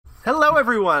Hello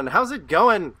everyone, how's it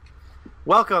going?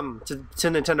 Welcome to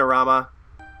Nintend-o-rama.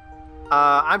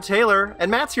 I'm Taylor, and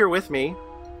Matt's here with me.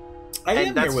 I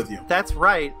am here with you. That's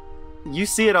right. You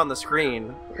see it on the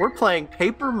screen. We're playing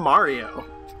Paper Mario.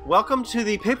 Welcome to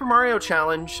the Paper Mario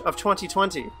Challenge of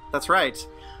 2020. That's right.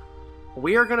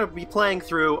 We are going to be playing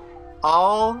through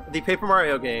all the Paper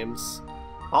Mario games,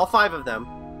 all 5 of them,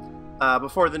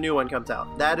 before the new one comes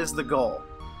out. That is the goal.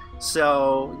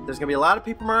 So there's going to be a lot of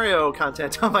Paper Mario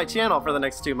content on my channel for the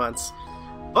next 2 months.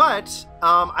 But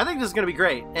I think this is going to be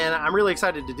great, and I'm really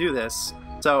excited to do this.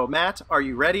 So Matt, are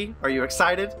you ready? Are you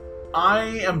excited? I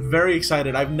am very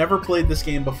excited. I've never played this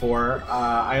game before.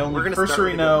 I only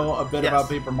cursory know a bit about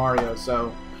Paper Mario,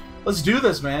 so let's do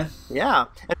this, man. Yeah.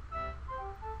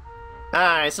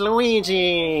 Hi, it's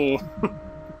Luigi.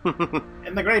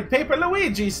 In the great Paper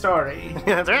Luigi story.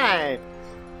 That's right.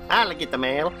 I'll get the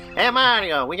mail. Hey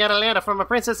Mario, we got a letter from a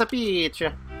Princess Peach.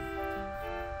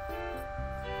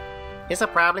 It's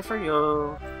probably for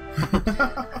you.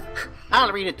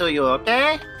 I'll read it to you,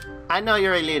 okay? I know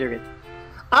you're illiterate.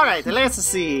 Alright, let's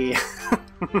see.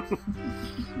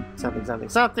 Something, something,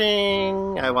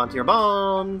 something. I want your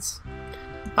bones.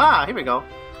 Ah, here we go.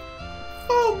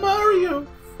 Oh, Mario,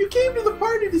 you came to the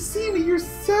party to see me. You're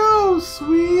so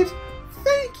sweet.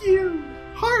 Thank you.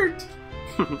 Heart.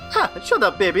 Shut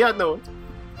up, baby. I know it.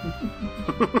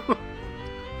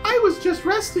 I was just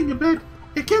resting a bit.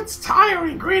 It gets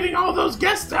tiring greeting all those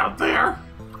guests out there.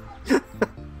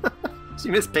 She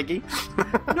missed Piggy.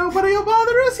 Nobody will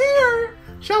bother us here.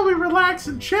 Shall we relax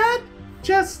and chat?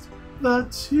 Just the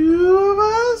 2 of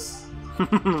us?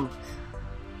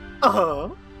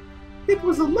 Oh. It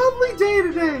was a lovely day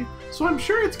today, so I'm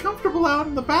sure it's comfortable out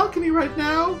in the balcony right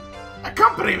now.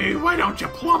 Accompany me, why don't you,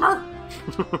 plumber?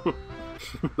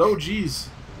 Oh, jeez.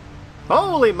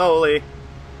 Holy moly.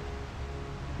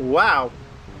 Wow.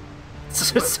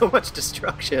 So much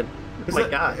destruction. Oh my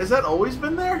god. Has that always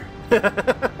been there?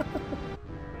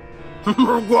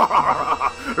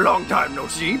 Long time no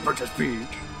see, Princess Peach.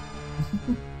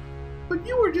 But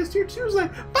you were just here Tuesday.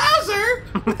 Bowser!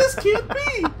 This can't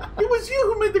be! It was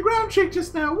you who made the ground shake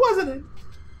just now, wasn't it?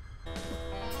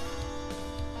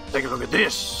 Take a look at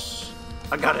this.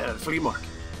 I got it at a flea market.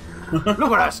 Look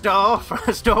what I stole from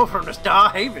the Star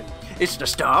Haven. It's the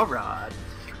Star Rod.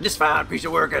 This fine piece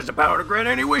of work has the power to grant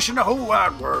any wish in the whole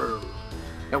wide world.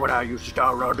 And when I use the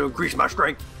Star Rod to increase my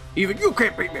strength, even you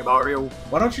can't beat me, Mario.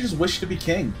 Why don't you just wish to be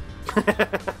king?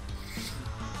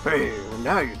 Hey, well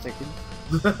now you're thinking.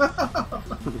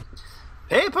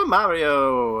 Paper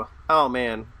Mario! Oh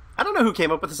man. I don't know who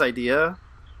came up with this idea,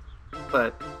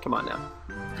 but come on now.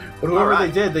 But whoever they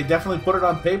did, they definitely put it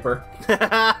on paper.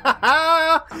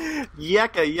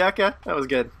 Yucca. That was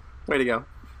good. Way to go.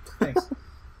 Thanks.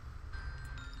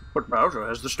 But Bowser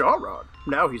has the Star Rod.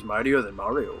 Now he's mightier than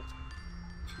Mario.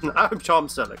 I'm Tom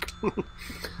Selleck.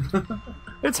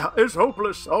 It's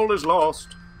hopeless. All is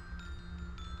lost.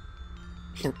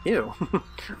 Ew.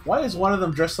 Why is one of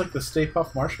them dressed like the Stay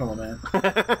Puft Marshmallow Man?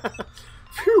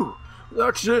 Phew.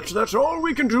 That's it. That's all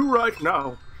we can do right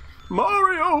now.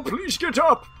 Mario, please get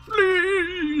up.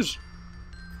 Please.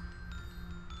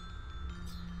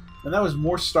 And that was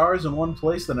more stars in one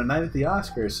place than a night at the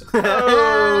Oscars.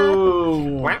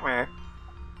 Oh!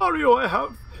 Mario, I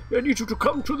need you to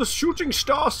come to the Shooting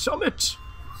Star Summit.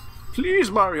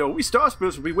 Please, Mario, we Star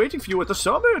Spirits will be waiting for you at the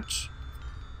summit.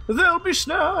 There'll be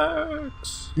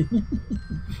snacks.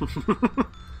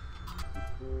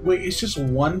 Wait, it's just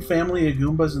one family of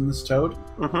Goombas in this Toad?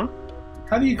 Mm-hmm.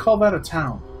 How do you call that a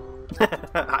town?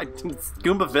 It's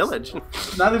Goomba Village.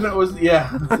 Not even, yeah.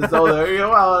 Oh, there you go.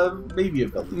 Well, maybe a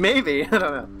village. Maybe. I don't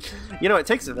know. You know, it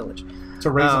takes a village.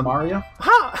 To raise a Mario?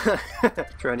 Ha!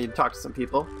 Sure, I need to talk to some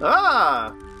people.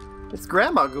 Ah! It's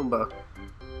Grandma Goomba.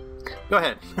 Go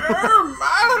ahead. Oh,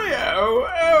 Mario!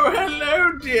 Oh,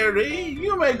 hello, dearie.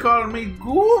 You may call me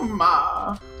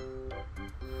Goomba.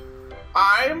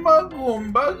 I'm a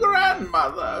Goomba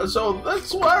grandmother, so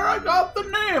that's where I got the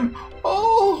name.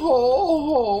 Oh,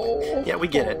 ho, ho. Yeah, we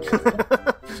get it.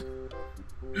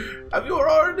 Have you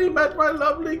already met my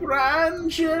lovely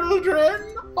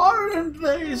grandchildren? Aren't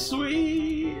they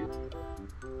sweet?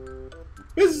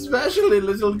 Especially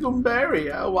little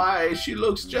Goombaria. Why, she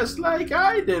looks just like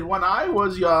I did when I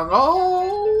was young.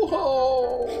 Oh,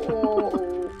 ho.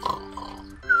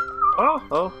 Oh,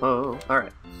 ho, ho.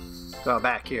 Alright. Go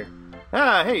back here.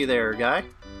 Ah, hey there, guy.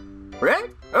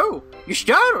 Right? Oh, you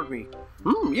startled me.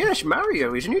 Yes,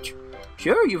 Mario, isn't it?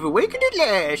 Sure, you've awakened at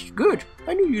last. Good.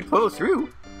 I knew you'd pull through.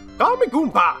 Call me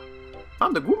Goomba.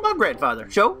 I'm the Goomba grandfather.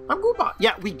 So, I'm Goomba.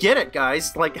 Yeah, we get it,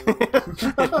 guys. Like...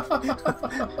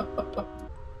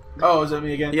 Oh, is that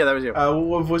me again? Yeah, that was you.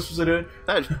 What voice was I doing?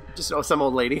 Just some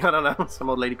old lady. I don't know. Some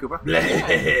old lady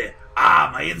Koopa.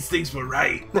 My instincts were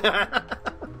right.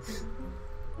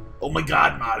 Oh my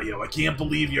god, Mario, I can't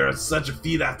believe you're such a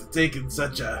feat after taking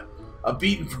such a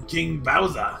beating from King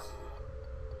Bowser.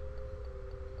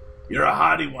 You're a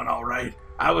hardy one, alright.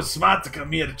 I was smart to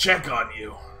come here to check on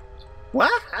you.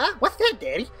 What? Huh? What's that,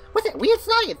 Daddy? What's that weird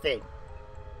flying thing?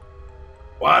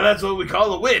 Why, that's what we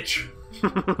call a witch.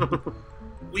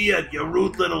 Weird, you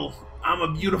rude little... I'm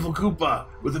a beautiful Koopa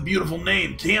with a beautiful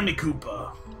name, Tammy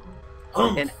Koopa.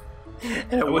 And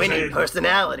a winning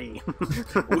personality.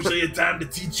 I wish I had time to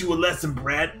teach you a lesson,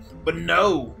 Brad. But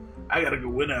no, I gotta go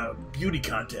win a beauty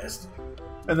contest.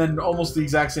 And then almost the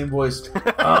exact same voice.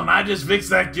 I just fixed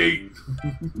that gate.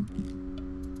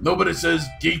 Nobody says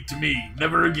gate to me.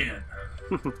 Never again.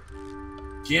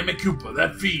 Tammy Koopa,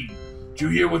 that fiend. Did you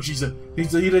hear what she said?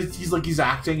 He's like he's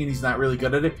acting and he's not really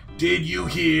good at it. Did you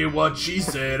hear what she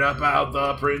said about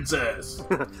the princess?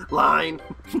 Line.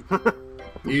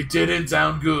 It didn't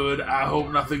sound good. I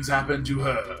hope nothing's happened to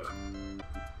her.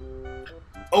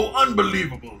 Oh,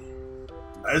 unbelievable.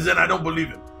 As in, I don't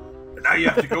believe it. And now you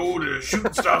have to go to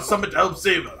Shooting Star Summit to help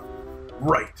save her.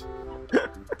 Right.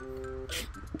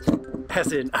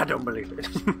 As in, I don't believe it.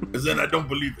 As in, I don't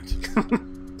believe it.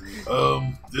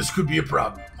 This could be a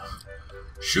problem.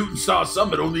 Shooting Star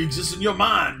Summit only exists in your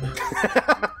mind.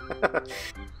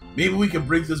 Maybe we can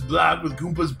break this block with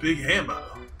Goompa's big hammer.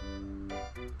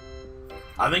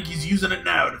 I think he's using it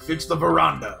now to fix the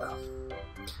veranda.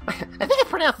 I think it's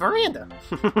pronounced veranda.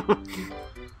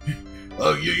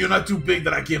 Oh, you're not too big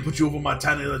that I can't put you over my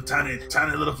tiny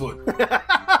little foot.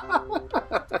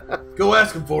 Go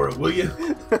ask him for it, will you?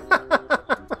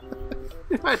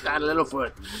 My tiny little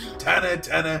foot. Tiny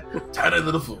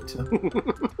little foot.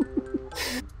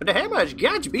 The hammer has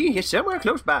got to be here somewhere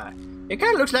close by. It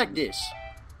kind of looks like this.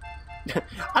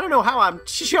 I don't know how I'm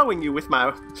showing you with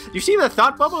my... You see the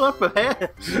thought bubble up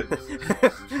ahead?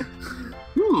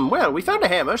 Well, we found a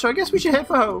hammer, so I guess we should head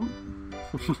for home.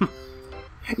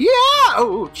 Yeah,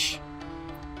 ouch!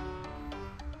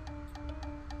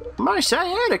 My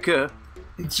sciatica.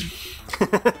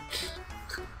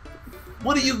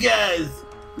 What are you guys?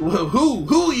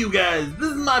 Who are you guys?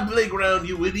 This is my playground,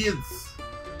 you idiots.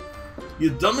 You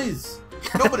dummies.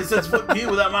 Nobody sets foot in here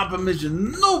without my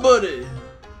permission. Nobody.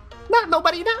 Not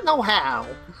nobody, not no how.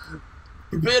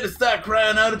 Prepare to start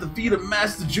crying out at the feet of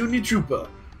Master Junior Trooper.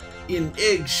 In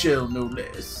eggshell, no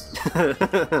less.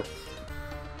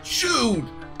 Shoot!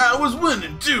 I was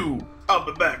winning, too! I'll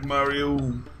be back,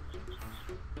 Mario.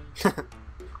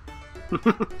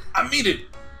 I mean it!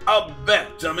 I'll be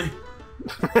back, dummy.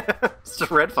 It's a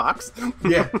red fox.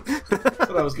 Yeah, that's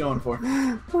what I was going for.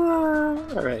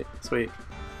 Alright, sweet.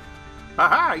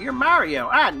 Aha, you're Mario.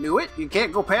 I knew it. You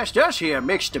can't go past us here,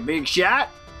 Mr. Big Shot.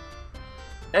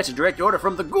 That's a direct order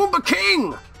from the Goomba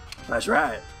King. That's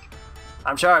right.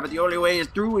 I'm sorry, but the only way is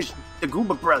through is the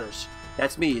Goomba brothers.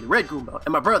 That's me, the Red Goomba,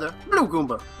 and my brother, Blue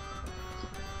Goomba.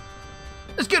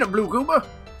 Let's get him, Blue Goomba.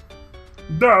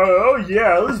 Oh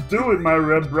yeah, let's do it, my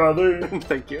red brother.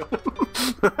 Thank you.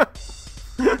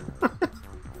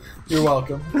 You're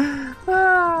welcome.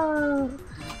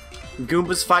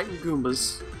 Goombas fighting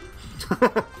Goombas.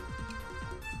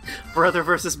 Brother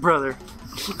versus brother.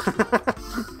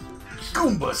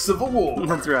 Goomba Civil War.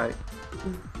 That's right.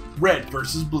 Red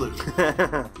versus blue.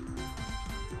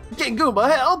 King Goomba,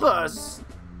 help us!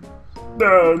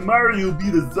 Mario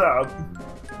beat us up.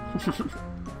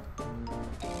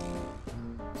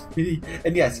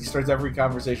 And yes, he starts every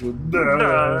conversation with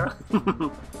duh.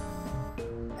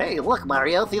 Hey, look,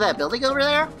 Mario, see that building over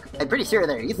there? I'm pretty sure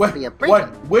there used to be a prison.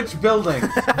 Which building?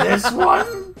 This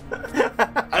one?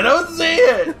 I don't see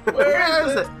it! Where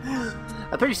is it?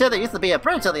 I'm pretty sure there used to be a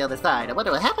bridge on the other side. I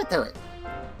wonder what happened to it.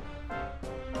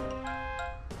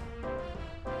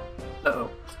 Uh-oh.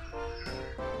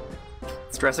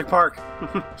 It's Jurassic Park.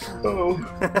 Oh,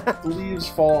 the leaves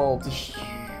fall to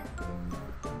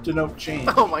denote change.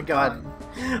 Oh my god.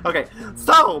 Okay,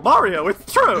 so, Mario,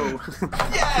 it's true!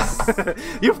 Yes!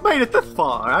 You've made it this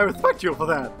far. I respect you for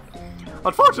that.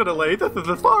 Unfortunately, this is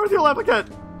as far as you'll ever get.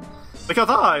 Because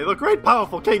I, the great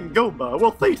powerful King Goomba,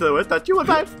 will see to it that you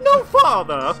advance no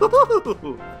farther!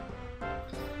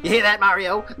 You hear that,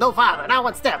 Mario? No farther, not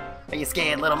one step. Are you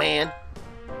scared, little man?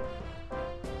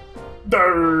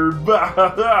 Yeah,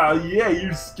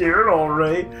 you're scared,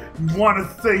 alright. Wanna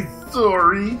say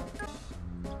sorry?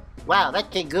 Wow, that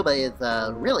King Goomba is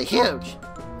really huge.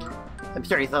 I'm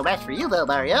sure he's no match for you, though,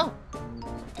 Mario.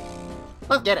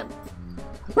 Let's get him.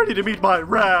 Ready to meet my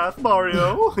wrath,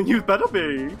 Mario? You better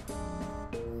be.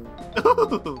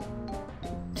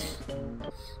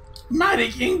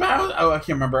 Mighty King Bowser. Oh, I can't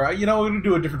remember. You know, we're gonna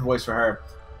do a different voice for her.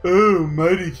 Oh,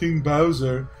 Mighty King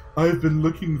Bowser, I've been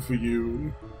looking for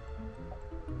you.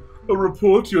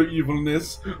 Report your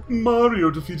evilness. Mario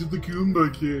defeated the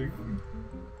Goomba King.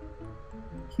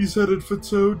 He's headed for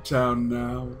Toad Town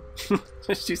now.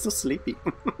 She's so sleepy.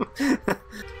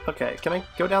 Okay, can I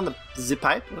go down the zip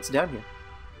pipe? What's down here?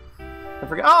 I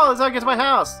forgot. Oh, so I get to my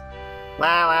house.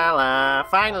 La la la.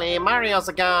 Finally, Mario's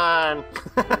gone.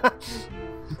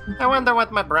 I wonder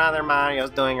what my brother Mario's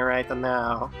doing right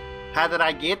now. How did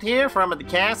I get here? From the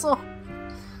castle?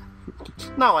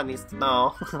 No one needs to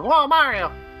know. Whoa,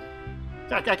 Mario!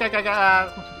 Don't go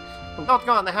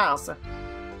in the house.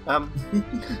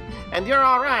 And you're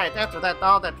alright. After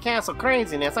all that castle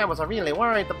craziness, I was really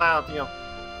worried about you.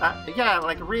 Yeah,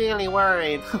 like really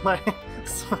worried.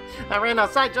 I ran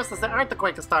outside just as the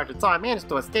earthquake started, so I managed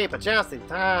to escape just in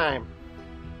time.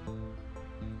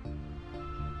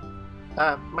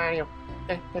 Mario,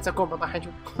 there's a Goomba behind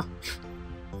you.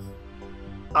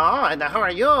 Oh, and how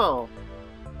are you?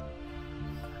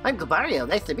 I'm Mario.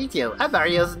 Nice to meet you. I'm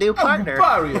Mario's new partner.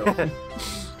 Mario.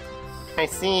 I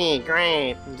see.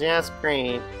 Great. Just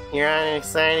great. You're on an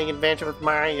exciting adventure with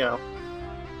Mario.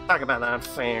 Talk about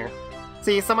unfair.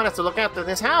 See, someone has to look after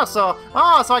this house, so...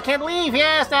 Oh, so I can't leave.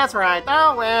 Yes, that's right.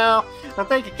 Oh, well. I'll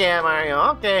take care, Mario.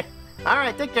 Okay.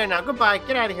 Alright, take care now. Goodbye.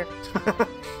 Get out of here.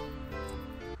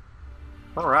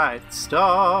 Alright.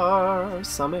 Star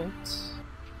Summit.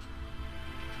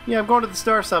 Yeah, I'm going to the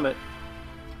Star Summit.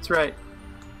 That's right.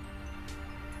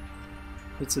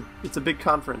 It's a big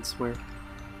conference where...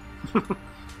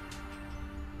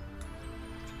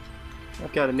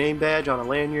 I've got a name badge on a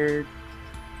lanyard.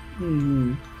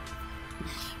 Hmm.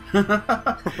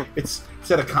 It's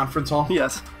at a conference hall?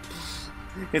 Yes.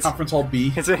 It's Conference Hall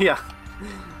B? yeah.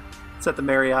 It's at the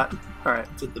Marriott. Alright.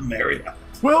 It's at the Marriott.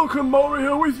 Welcome,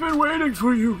 Mario. We've been waiting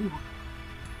for you.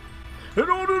 In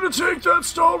order to take that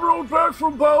star road back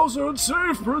from Bowser and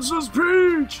save Princess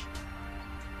Peach,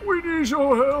 we need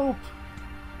your help.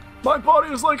 My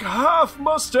body is like half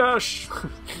mustache.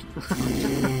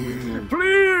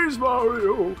 Please,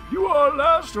 Mario, you are our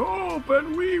last hope,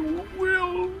 and we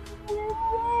will...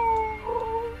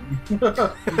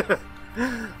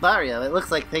 Mario, it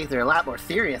looks like things are a lot more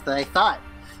serious than I thought.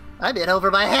 I'm in over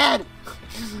my head.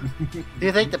 Do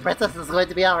you think the princess is going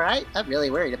to be alright? I'm really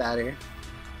worried about her.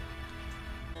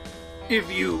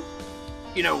 If you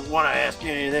want to ask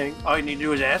anything, all you need to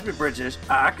do is ask me, Princess.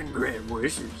 I can grant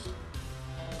wishes.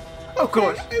 Of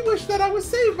course. I wish that I was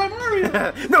saved by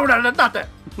Mario. No, not that.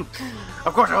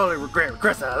 Of course, I only regret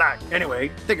requests that I like.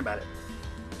 Anyway, think about it.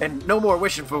 And no more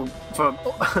wishing for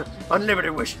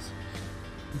unlimited wishes.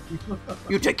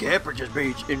 You take care, Princess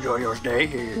Peach. Enjoy your stay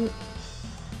here.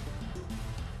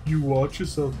 You watch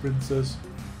yourself, Princess.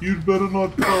 You'd better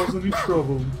not cause any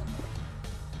trouble.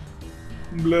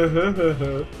 Blah ha ha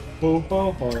ha. Ho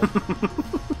ha ha.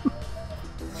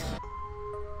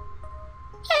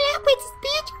 Hello, Princess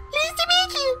Peach. Nice to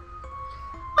meet you.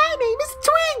 My name is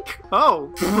Twink.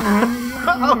 Oh.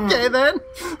 Okay, then.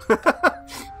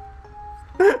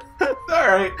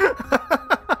 Alright.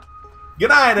 Good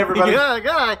night, everybody. Yeah,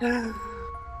 guy.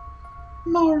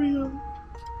 Mario,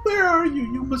 where are you,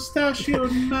 you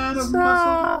mustachioed man of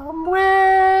muscle?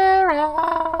 Somewhere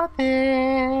out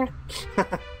there.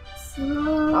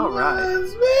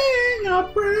 Someone's being a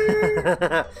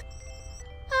prayer.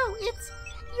 Oh,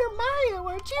 you're Mario,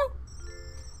 aren't you?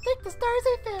 Thank the stars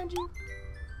I found you.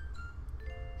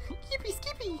 Yippee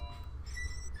skippy.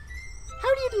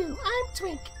 How do you do? I'm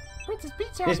Twink. Princess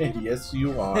Peach asked me to... Yes,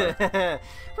 you are.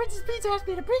 Princess Peach asked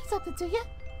me to bring something to you.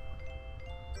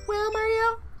 Well,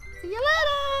 Mario, see you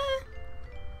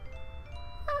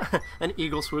later. An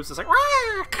eagle swoops. It's like,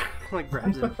 "Rah!" Like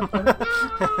grabs it.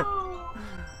 Oh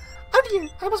dear,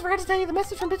 I almost forgot to tell you the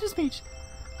message from Princess Peach.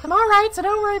 I'm alright, so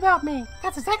don't worry about me.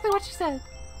 That's exactly what she said.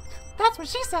 That's what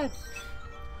she said.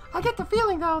 I get the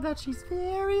feeling, though, that she's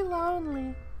very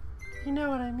lonely. You know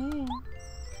what I mean.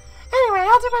 Anyway,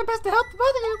 I'll do my best to help the both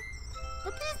of you.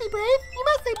 But please be brave. You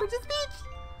must say Princess Peach.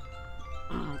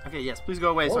 Okay, yes, please go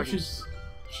away. Oh, so I can...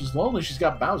 she's lonely. She's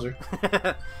got Bowser.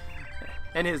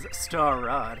 And his star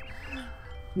rod.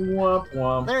 Womp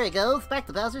womp. There he goes, back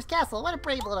to Bowser's castle. What a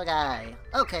brave little guy.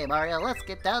 Okay, Mario, let's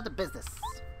get down to business.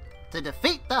 To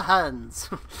defeat the Huns.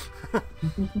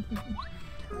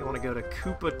 You want to go to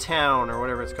Camp-a-thon or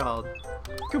whatever it's called.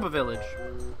 Koopa Village.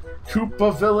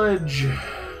 Koopa Village.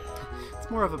 It's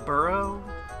more of a burrow.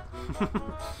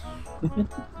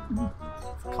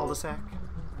 Cul-de-sac.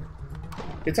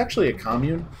 It's actually a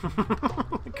commune.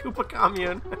 Koopa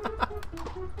commune.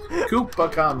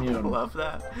 Koopa commune. Love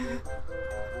that.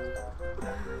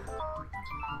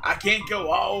 I can't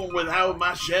go on without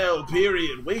my shell,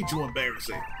 period. Way too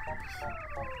embarrassing.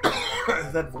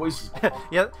 That voice is...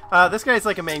 Yeah, this guy's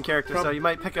like a main character, so you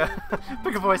might pick a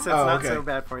voice that's not so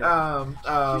bad for you.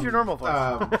 Use your normal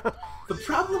voice. The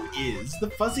problem is, the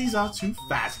fuzzies are too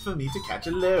fast for me to catch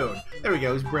alone. There we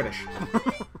go, he's British.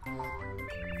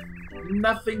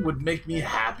 Nothing would make me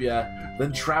happier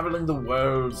than traveling the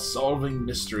world solving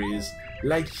mysteries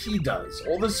like he does,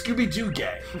 or the Scooby-Doo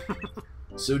gang.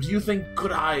 So do you think,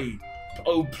 could I...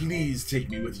 Oh, please take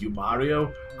me with you,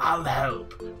 Mario. I'll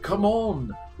help. Come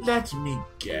on, let me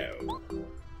go.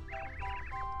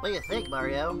 What do you think,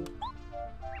 Mario?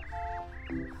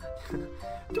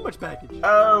 Too much baggage.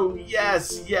 Oh,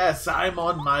 yes, I'm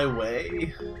on my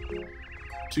way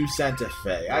to Santa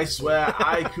Fe. I swear,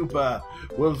 I, Koopa,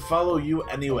 will follow you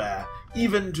anywhere,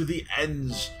 even to the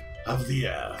ends of the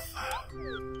earth.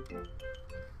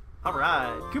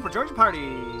 Alright, Cooper Georgia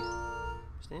party.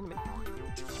 Stand me.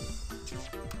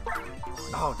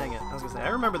 Oh, dang it. I was gonna say, I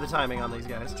remember the timing on these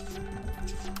guys.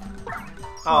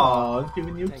 Oh,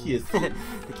 giving you a kiss. The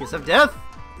kiss of death!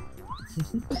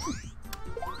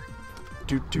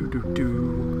 Do do do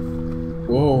do.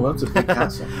 Whoa, that's a big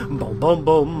castle. Boom boom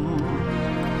boom.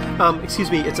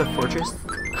 Excuse me, it's a fortress?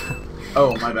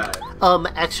 Oh, my bad.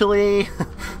 Actually...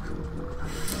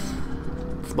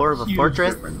 it's more of a Huge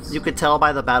fortress. difference. You could tell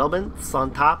by the battlements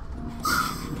on top.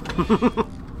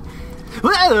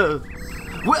 Whoa!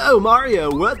 Whoa, Mario,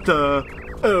 what the...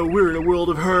 Oh, we're in a world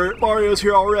of hurt. Mario's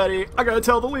here already. I gotta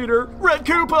tell the leader. Red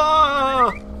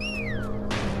Koopa!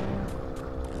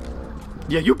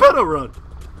 Yeah, you better run.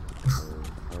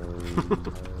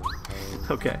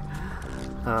 Okay.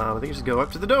 I think you should go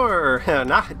up to the door.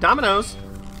 Nah, Dominoes.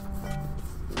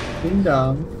 Ding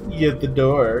dong. You at the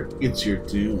door. It's your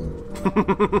doom.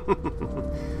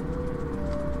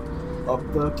 Up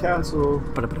the castle.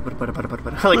 I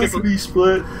like this. Lickety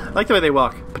split. I like the way they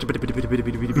walk. It's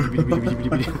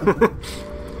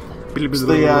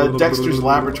the Dexter's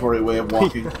Laboratory way of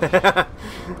walking.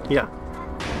 Yeah.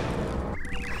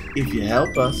 If you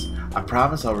help us, I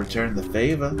promise I'll return the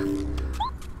favor.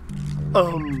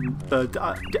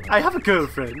 I have a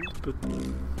girlfriend, but...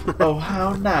 Oh,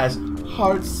 how nice.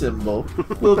 Heart symbol.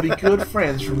 We'll be good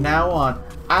friends from now on.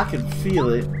 I can feel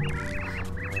it.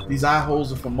 These eye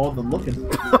holes are for more than looking.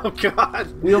 Oh,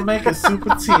 God. We'll make a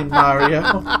super team, Mario.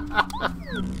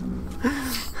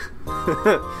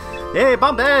 Hey,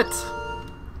 Bandit!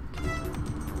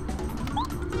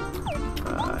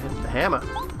 Hit the hammer.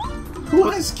 Who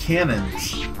has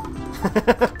cannons?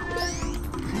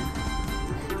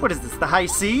 What is this, the high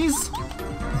seas?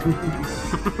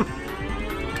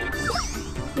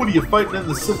 What are you fighting in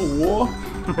the Civil War?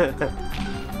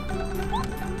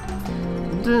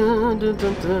 Dun, dun,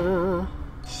 dun, dun.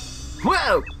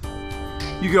 Whoa!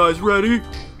 You guys ready?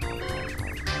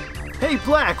 Hey,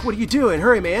 Black, what are you doing?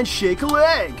 Hurry, man, shake a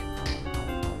leg!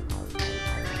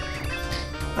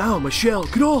 Oh, Michelle,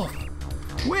 get off!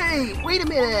 Wait a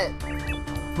minute!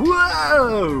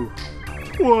 Whoa!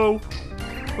 Whoa!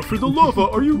 For the love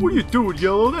of, what are you doing,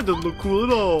 Yellow? That doesn't look cool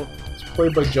at all. It's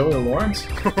played by Joey Lawrence.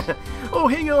 Oh,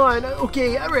 hang on.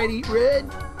 Okay, I'm ready.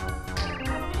 Red.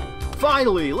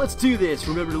 Finally, let's do this.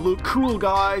 Remember to look cool,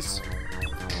 guys.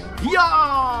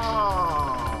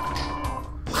 Yeah!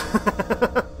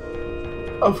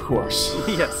 Of course.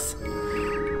 Yes.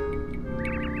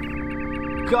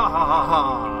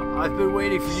 Gahahaha! I've been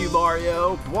waiting for you,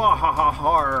 Mario.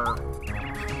 Bwahahaha!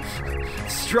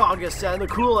 Strongest and the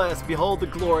coolest, behold the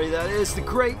glory that is the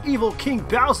great evil King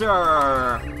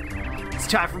Bowser! It's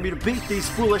time for me to beat these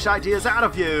foolish ideas out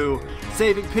of you!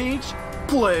 Saving Peach,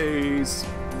 please!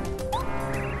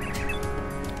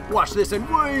 Watch this and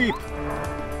weep!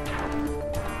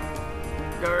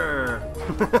 Grr.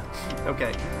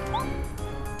 Okay.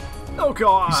 Oh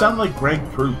god! You sound like Greg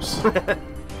Proops.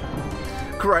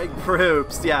 Greg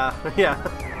Proops, yeah.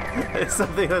 It's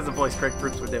something that's a voice Greg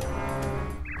Proops would do.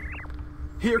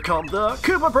 Here come the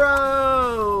Koopa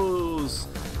Bros!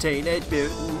 Teenage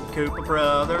Mutant Koopa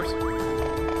Brothers.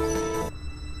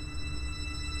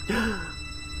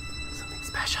 Something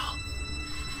special.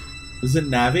 Is it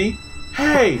Navi?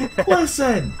 Hey,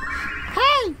 listen!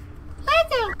 Hey!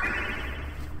 Listen!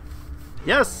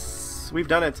 Yes, we've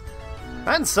done it.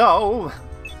 And so...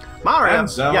 Mario! And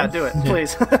so- Yeah, do it,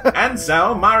 please. And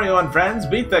so, Mario and friends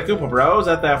beat the Koopa Bros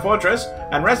at their fortress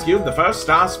and rescued the first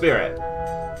Star Spirit.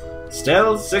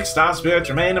 Still, 6 Star Spirits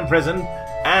remain in prison,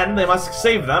 and they must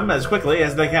save them as quickly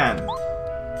as they can.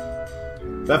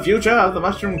 The future of the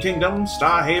Mushroom Kingdom,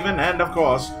 Star Haven, and, of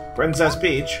course, Princess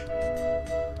Peach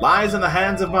lies in the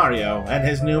hands of Mario and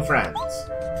his new friends.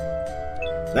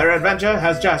 Their adventure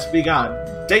has just begun.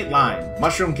 Dateline,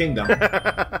 Mushroom Kingdom.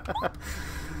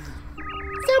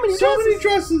 so many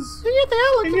dresses. And yet they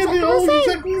all look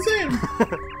exactly the same.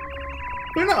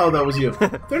 They're not. Oh, that was you.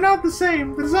 They're not the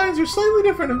same. The designs are slightly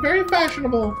different and very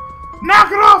fashionable. Knock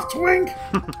it off, twink.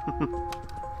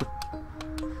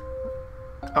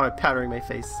 Oh, I'm powdering my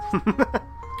face.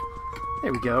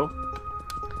 There we go.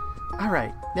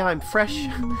 Alright, now I'm fresh.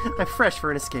 I'm fresh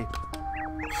for an escape.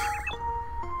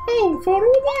 Oh, photo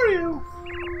of Mario.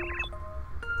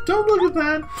 Don't look at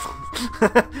that.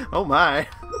 Oh my.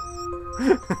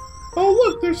 Oh,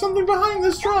 look, there's something behind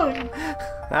this drawing.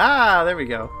 Ah, there we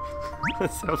go.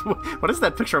 So, what is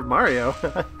that picture of Mario?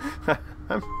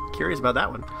 I'm curious about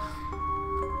that one.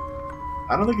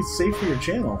 I don't think it's safe for your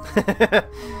channel.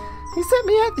 He sent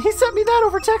me that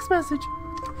over text message.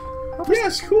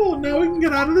 Yes, cool. Now we can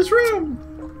get out of this room.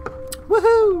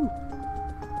 Woohoo!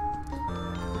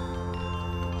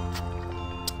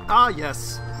 Ah,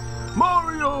 yes.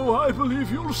 Mario, I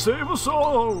believe you'll save us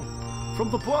all. From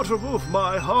the bottom of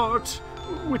my heart,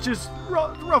 which is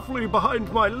roughly behind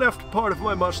my left part of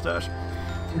my mustache.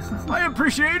 I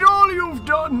appreciate all you've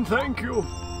done, thank you.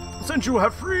 Since you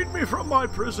have freed me from my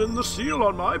prison, the seal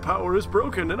on my power is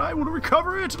broken, and I will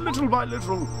recover it little by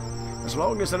little. As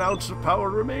long as an ounce of power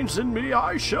remains in me,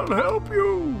 I shall help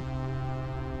you.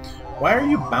 Why are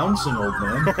you bouncing, old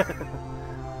man?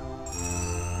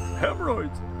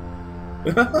 Hemorrhoids.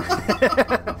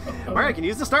 Mario can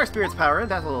use the Star Spirit's power, and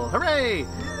that's a little hooray!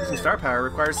 Using star power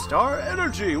requires star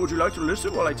energy. Would you like to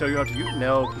listen while I tell you how to use it?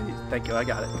 No, please. Thank you, I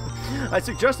got it. I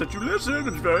suggest that you listen,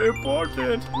 it's very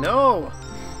important. No!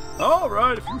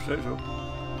 Alright, if you say so.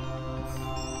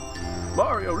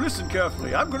 Mario, listen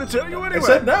carefully. I'm going to tell you anyway. I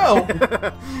said no!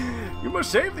 You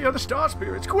must save the other star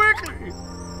spirits quickly.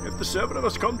 If the 7 of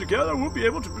us come together, we'll be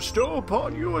able to bestow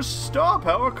upon you a star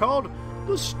power called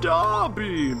the Star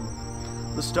Beam.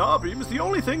 The Star Beam is the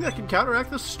only thing that can counteract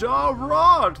the Star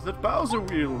Rod that Bowser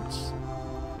wields.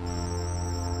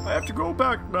 I have to go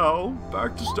back now,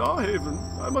 back to Starhaven.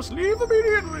 I must leave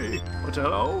immediately, but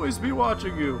I'll always be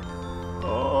watching you.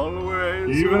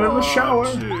 Always Even in the shower.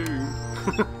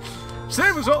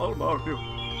 Save us all, Mario.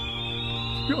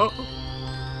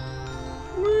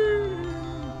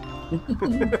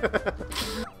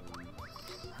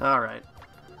 Alright.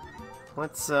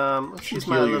 Let's use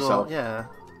my heal little yourself. yeah.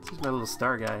 Let's use my little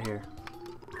star guy here.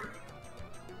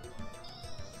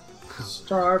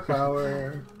 Star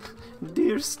power.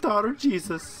 Dear Star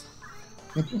Jesus.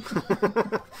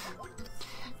 Mario,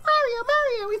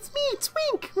 it's me,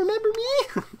 Twink. Remember me?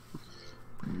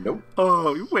 Nope.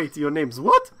 Oh, wait, your name's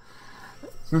what?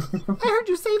 I heard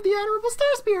you saved the Honorable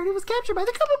Star Spirit who was captured by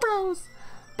the Koopa Bros.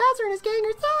 Bowser and his gang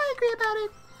are so angry about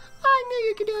it. I knew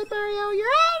you could do it, Mario.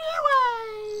 You're on your way.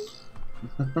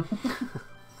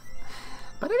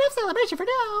 But enough celebration for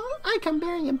now. I come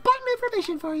bearing important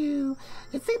information for you.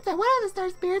 It seems that one of the Star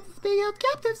Spirits is being held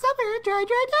captive somewhere in Dry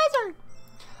Desert.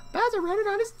 Bowser wrote it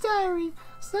on his diary.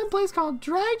 Some place called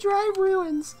Dry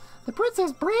Ruins. The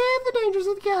princess braved the dangers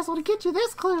of the castle to get you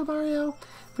this clue, Mario.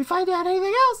 If we find out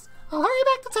anything else, I'll hurry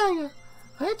back to tell you.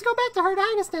 I have to go back to Her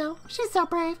Highness now. She's so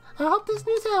brave. I hope this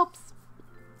news helps.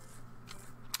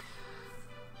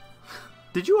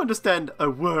 Did you understand a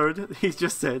word he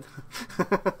just said?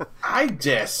 I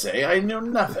dare say I know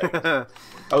nothing.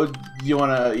 Oh, you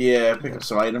wanna, pick up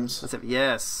some items? Let's have,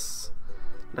 yes.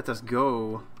 Let us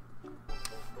go.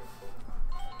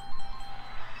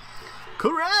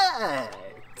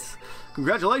 Correct!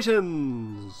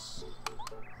 Congratulations!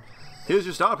 Here's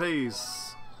your star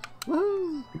piece.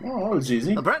 Woohoo! Oh, that was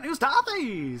easy. A brand new star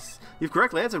piece! You've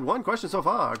correctly answered one question so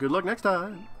far. Good luck next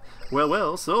time.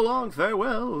 Well, so long,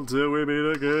 farewell, till we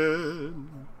meet again.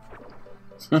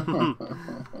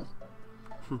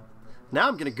 Now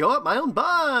I'm gonna go up my own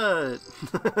butt!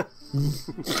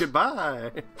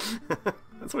 Goodbye.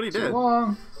 That's what he did. So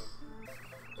long.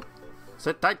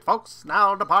 Sit tight, folks.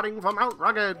 Now departing from Mount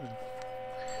Rugged.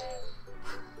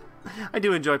 I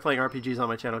do enjoy playing RPGs on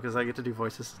my channel because I get to do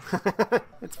voices.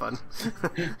 It's fun.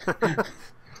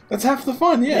 That's half the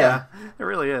fun, yeah. It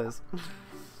really is.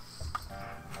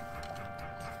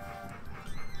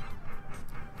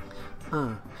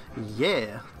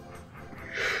 Yeah.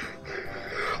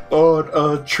 On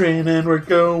a train and we're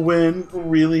going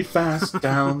really fast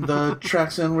down the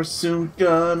tracks and we're soon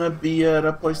gonna be at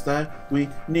a place that we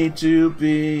need to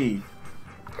be.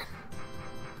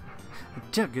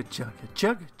 Chugga chugga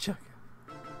chugga chugga.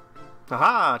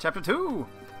 Aha! Chapter 2!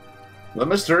 The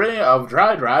Mystery of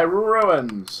Dry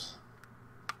Ruins.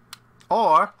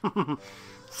 Or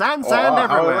sand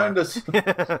everywhere.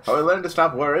 How I learned to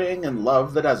stop worrying and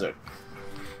love the desert.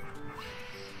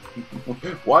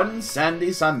 One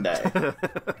sandy Sunday.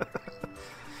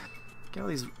 Got all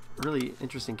these really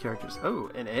interesting characters. Oh,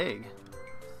 an egg.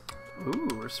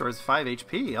 Ooh, restores 5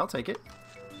 HP. I'll take it.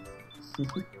 You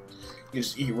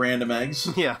just eat random eggs.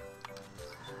 Yeah.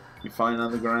 You find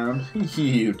on the ground.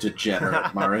 You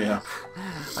degenerate, Mario.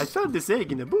 I found this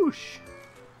egg in a bush.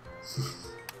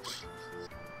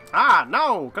 Ah,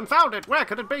 no! Confound it! Where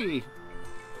could it be?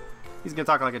 He's gonna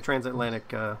talk like a transatlantic,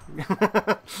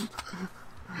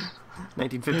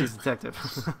 1950s detective.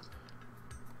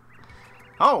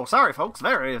 Oh, sorry, folks.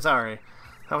 Very sorry.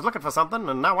 I was looking for something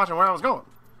and not watching where I was going.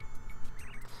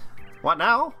 What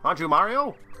now? Aren't you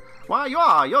Mario? Why, you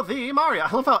are. You're the Mario.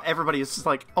 I love how everybody is just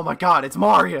like, oh my god, it's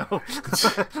Mario.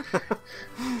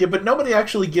 Yeah, but nobody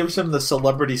actually gives him the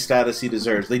celebrity status he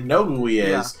deserves. They know who he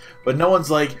is, but no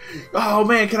one's like, oh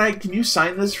man, can you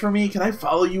sign this for me? Can I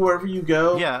follow you wherever you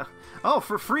go? Yeah. Oh,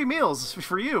 for free meals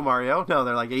for you, Mario. No,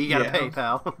 they're like, you gotta pay,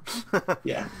 pal.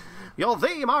 Yeah. You're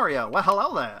the Mario. Well,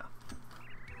 hello there.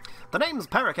 The name's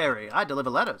Paracary. I deliver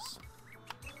letters.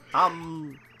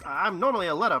 I'm normally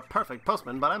a letter-perfect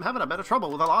postman, but I'm having a bit of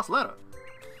trouble with a lost letter.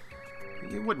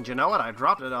 Wouldn't you know it? I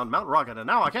dropped it on Mount Rocket, and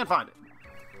now I can't find it.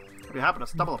 If you happen to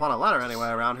stumble upon a letter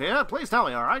anywhere around here, please tell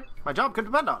me, alright? My job could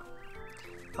depend on it.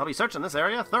 I'll be searching this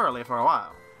area thoroughly for a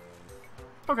while.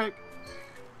 Okay.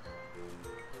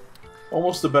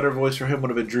 Almost a better voice for him would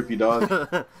have been Droopy Dog.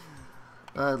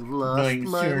 I lost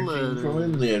my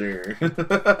letter.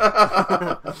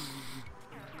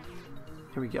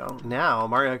 Here we go. Now,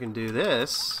 Mario can do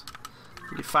this.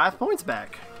 You get 5 points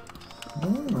back.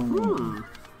 I'm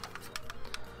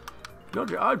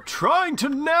trying to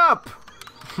nap!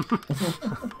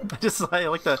 I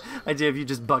like the idea of you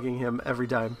just bugging him every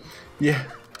time. Yeah.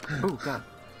 Oh, God.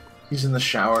 He's in the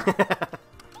shower.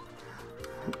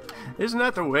 Isn't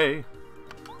that the way?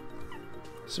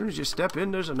 As soon as you step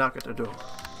in, there's a knock at the door.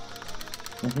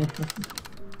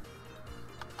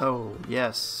 Oh,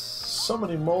 yes. So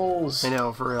many moles. I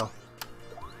know, for real.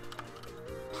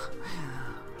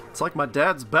 It's like my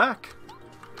dad's back.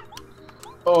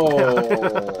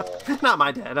 Oh. Not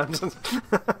my dad. I'm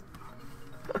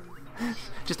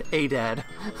just a dad.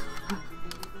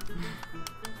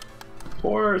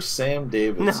 Poor Sam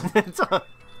Davis. No,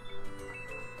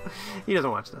 he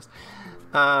doesn't watch this.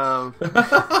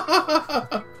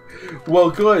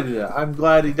 Well, good. I'm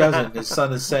glad he doesn't. His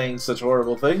son is saying such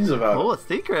horrible things about him. Oh,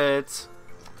 secrets.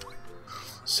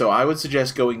 So I would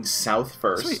suggest going south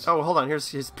first. Sweet. Oh, hold on.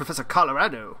 Here's Professor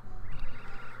Colorado.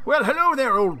 Well, hello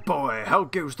there, old boy. How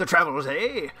goes the travels,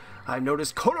 eh? I'm known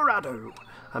as Colorado.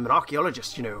 I'm an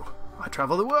archaeologist, you know. I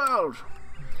travel the world.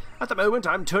 At the moment,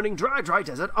 I'm turning dry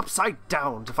desert upside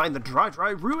down to find the dry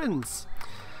ruins.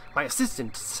 My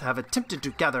assistants have attempted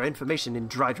to gather information in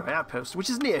dry outpost, which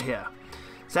is near here.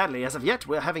 Sadly, as of yet,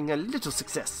 we're having a little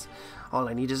success. All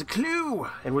I need is a clue,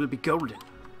 and we'll be golden.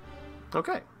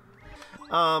 Okay.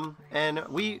 And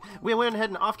we went ahead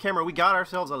and off camera, we got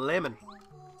ourselves a lemon.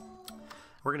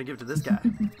 We're gonna give it to this guy.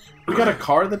 We got a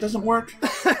car that doesn't work?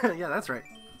 Yeah, that's right.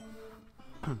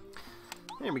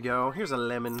 There we go. Here's a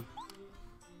lemon.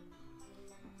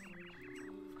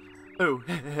 Oh,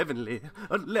 heavenly,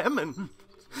 a lemon!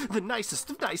 The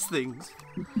nicest of nice things.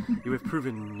 You have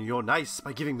proven you're nice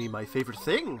by giving me my favorite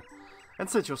thing. And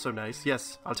since you're so nice,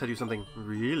 yes, I'll tell you something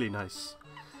really nice.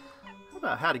 How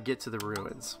about how to get to the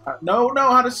ruins? No,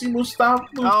 how to see Mustafa.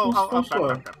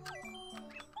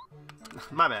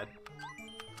 My bad.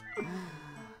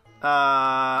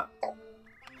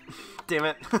 Damn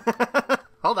it.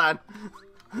 Hold on.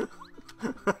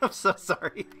 I'm so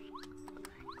sorry.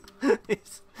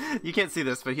 You can't see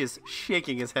this, but he is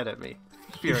shaking his head at me.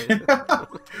 Furious.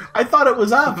 I thought it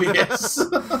was obvious.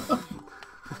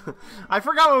 I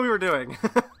forgot what we were doing.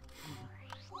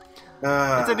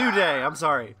 It's a new day. I'm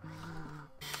sorry.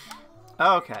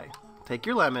 Okay. Take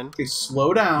your lemon. Okay,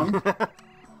 slow down.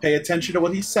 Pay attention to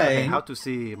what he's saying. Okay, how to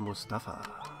see Mustafa.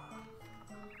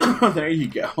 There you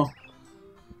go.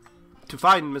 To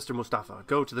find Mr. Mustafa,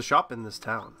 go to the shop in this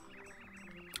town.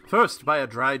 First, buy a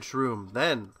dried shroom.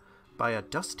 Then, buy a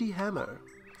dusty hammer.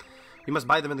 You must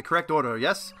buy them in the correct order,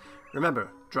 yes?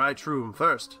 Remember, dried shroom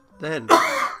first, then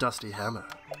dusty hammer.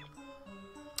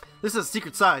 This is a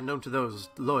secret sign known to those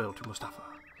loyal to Mustafa.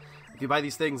 If you buy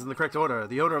these things in the correct order,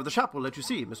 the owner of the shop will let you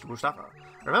see Mr. Mustafa.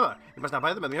 Remember, you must not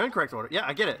buy them in the incorrect order. Yeah,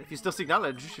 I get it. If you still seek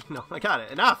knowledge, no, I got it.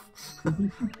 Enough!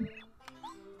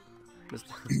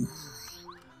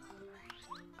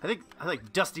 I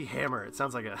like Dusty Hammer. It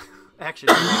sounds like a action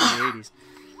movie in the 80s.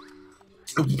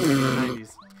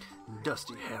 90s.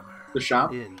 Dusty Hammer. The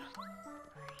shop? In.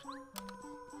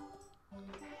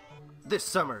 This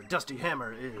summer, Dusty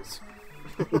Hammer is.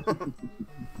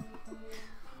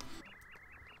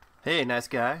 Hey, nice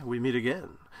guy. We meet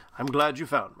again. I'm glad you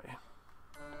found me.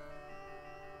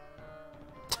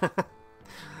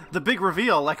 The big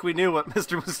reveal, like we knew what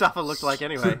Mr. Mustafa looked like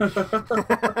anyway.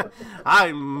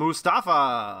 I'm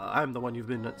Mustafa. I'm the one you've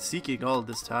been seeking all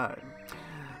this time.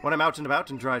 When I'm out and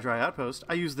about in Dry Outpost,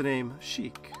 I use the name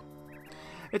Sheik.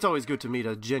 It's always good to meet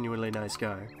a genuinely nice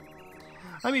guy.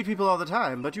 I meet people all the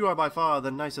time, but you are by far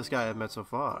the nicest guy I've met so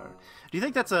far. Do you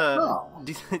think that's a... Oh.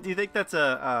 Do you think that's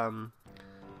a,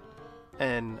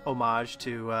 an homage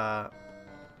to,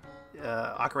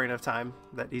 Ocarina of Time?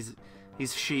 That he's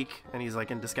Sheik, and he's,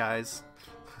 like, in disguise?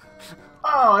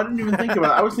 Oh, I didn't even think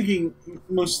about it. I was thinking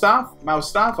Mustafa. I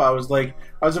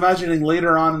was imagining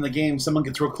later on in the game someone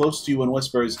gets real close to you and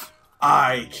whispers,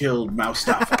 "I killed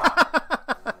Mustafa."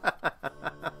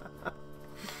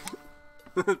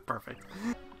 Perfect.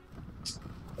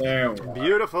 There we are.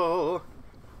 Beautiful.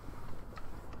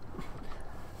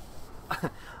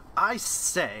 I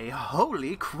say,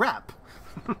 holy crap.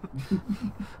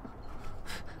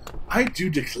 I do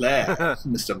declare,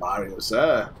 Mr. Mario,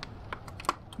 sir,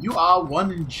 you are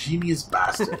one ingenious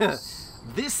bastard.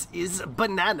 This is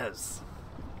bananas.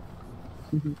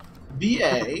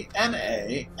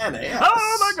 B-A-N-A-N-A-S.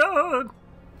 Oh my god!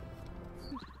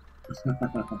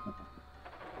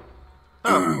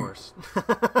 Of course.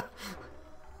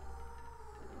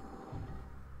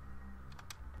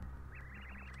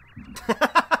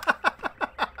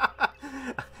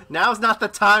 Now's not the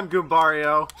time,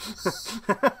 Goombario.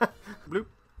 Bloop.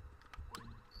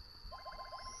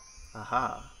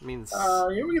 Aha. Means...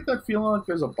 You ever get that feeling like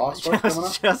there's a boss fight I coming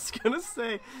was up? just gonna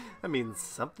say, that means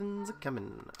something's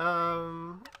coming.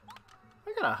 I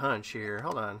got a hunch here.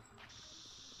 Hold on.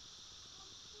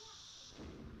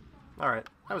 Alright,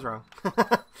 I was wrong.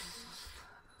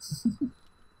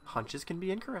 Hunches can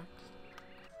be incorrect.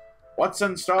 What's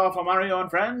in store for Mario and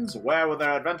friends? Where will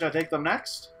their adventure take them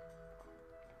next?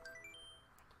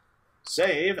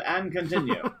 Save and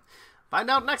continue. Find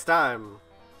out next time.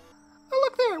 Oh,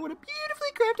 look there, what a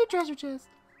beautifully crafted treasure chest.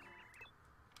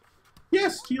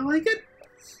 Yes, do you like it?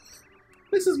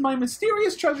 This is my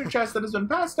mysterious treasure chest that has been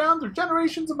passed down through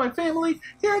generations of my family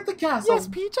here at the castle. Yes,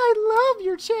 Peach, I love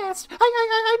your chest.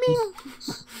 I mean...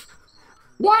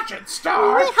 Watch it,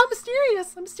 Star! Wait, how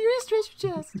mysterious! A mysterious treasure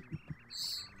chest.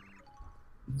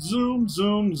 Zoom,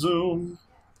 zoom, zoom.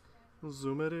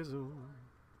 Zoomity zoom.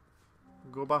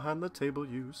 Go behind the table,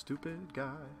 you stupid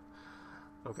guy.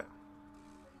 Okay.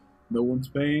 No one's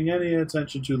paying any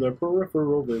attention to their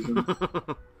peripheral vision.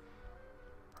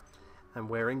 I'm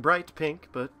wearing bright pink,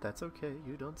 but that's okay.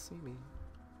 You don't see me.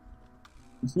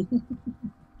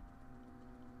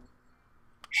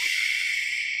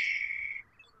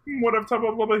 What if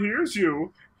Tubba Blubba hears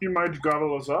you? He might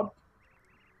gobble us up.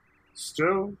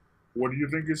 Still, what do you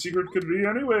think his secret could be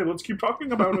anyway? Let's keep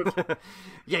talking about it.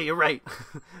 Yeah, you're right.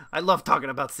 I love talking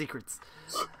about secrets.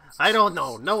 I don't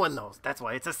know. No one knows. That's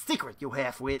why it's a secret, you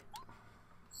half-wit.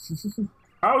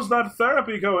 How's that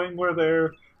therapy going where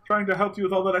they're trying to help you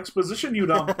with all that exposition you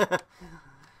dump?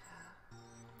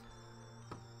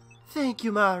 Thank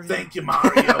you, Mario. Thank you,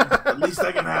 Mario. At least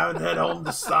I can head home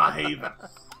to Star Haven.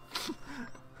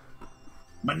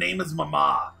 My name is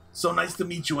Mama. So nice to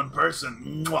meet you in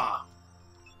person. Mwah.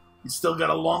 You still got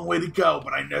a long way to go,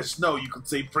 but I just know you could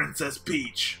say Princess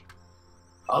Peach.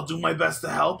 I'll do my best to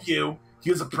help you.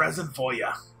 Here's a present for you.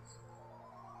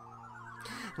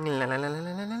 La, la, la, la,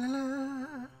 la, la, la.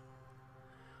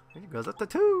 There goes up to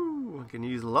 2. I can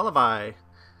use Lullaby.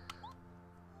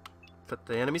 Put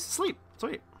the enemies to sleep.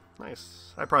 Sweet.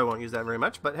 Nice. I probably won't use that very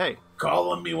much, but hey.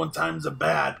 Calling me when times are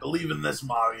bad. Believe in this,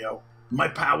 Mario. My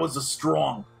powers are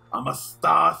strong. I'm a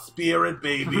star spirit,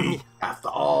 baby. After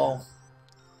all,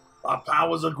 our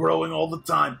powers are growing all the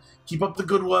time. Keep up the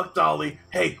good work, Dolly.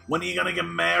 Hey, when are you gonna get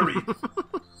married?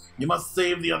 You must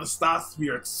save the other star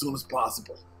spirits as soon as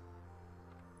possible.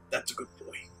 That's a good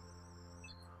boy.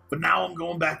 But now I'm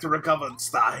going back to recover in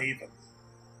Star Haven.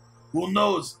 Who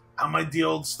knows how my dear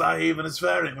old Star Haven is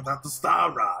faring without the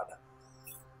Star Rod.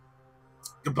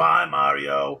 Goodbye,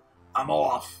 Mario. I'm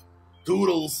off.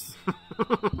 Toodles.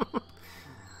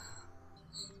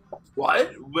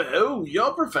 What? Well,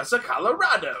 you're Professor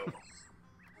Colorado.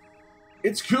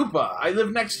 It's Koopa. I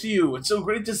live next to you. It's so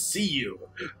great to see you.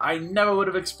 I never would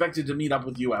have expected to meet up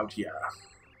with you out here.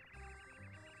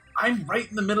 I'm right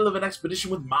in the middle of an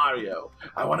expedition with Mario.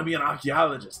 I want to be an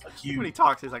archaeologist like you. When he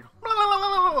talks, he's like...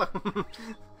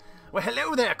 Well,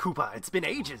 hello there, Koopa. It's been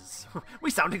ages.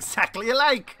 We sound exactly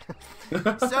alike.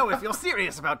 So, if you're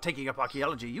serious about taking up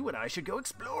archaeology, you and I should go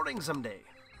exploring someday.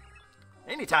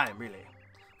 Anytime, really.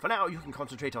 For now, you can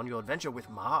concentrate on your adventure with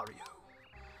Mario.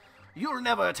 You'll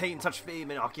never attain such fame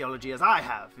in archaeology as I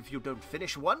have if you don't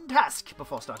finish one task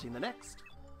before starting the next.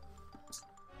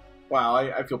 Wow,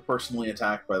 I feel personally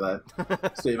attacked by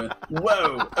that statement.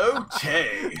 Whoa,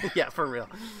 okay. Yeah, for real.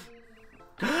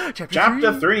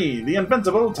 Chapter 3, The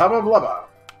Invincible Tub of Lava.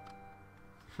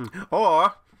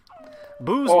 Or,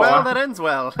 booze well that ends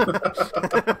well.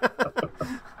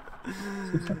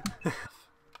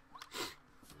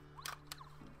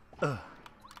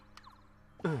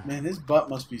 Man, his butt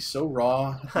must be so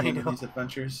raw at the I end of know. these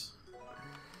adventures.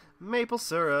 Maple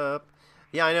syrup.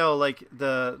 Yeah, I know, like,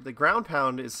 the ground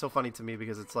pound is so funny to me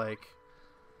because it's like...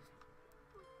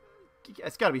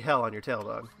 It's gotta be hell on your tail,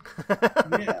 dog.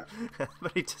 Yeah.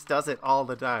 But he just does it all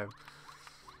the time.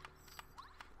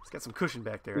 He's got some cushion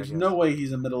back there, I There's guess. no way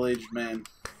he's a middle-aged man.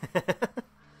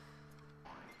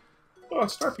 Oh,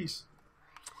 star piece.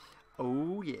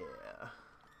 Oh, yeah.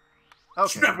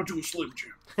 Okay. Snap it to a Slim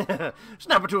Jim.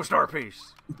 Snap it to a star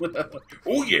piece.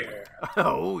 Oh, yeah.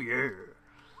 Oh, yeah.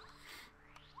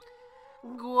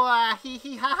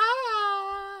 Gwa-hee-hee-ha-ha!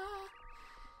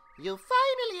 You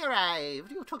finally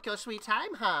arrived. You took your sweet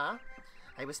time, huh?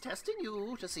 I was testing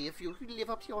you to see if you could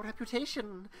live up to your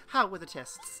reputation. How were the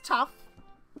tests? Tough?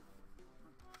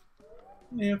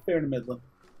 Yeah, fair to middling.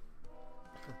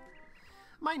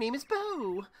 My name is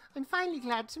Bo. I'm finally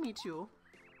glad to meet you.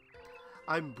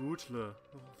 I'm Butler,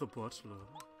 the butler.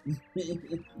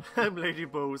 I'm Lady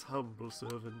Bo's humble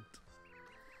servant.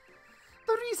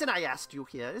 The reason I asked you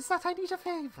here is that I need a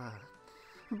favor.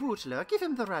 Butler, give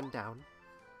him the rundown.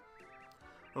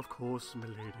 Of course,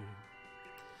 milady.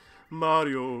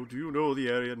 Mario, do you know the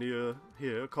area near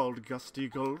here called Gusty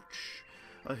Gulch?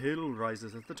 A hill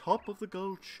rises at the top of the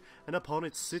gulch, and upon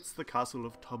it sits the castle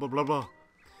of Tubba.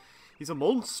 He's a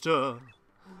monster,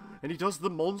 and he does the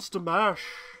monster mash.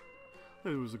 It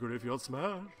was a graveyard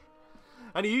smash.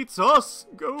 And he eats us,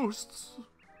 ghosts.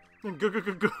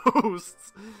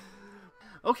 Ghosts.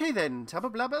 Okay then, Tubba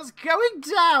Blubba's going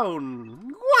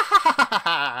down!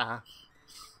 Wahahaha!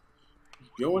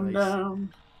 Going Nice.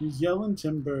 down. He's yelling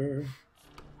timber.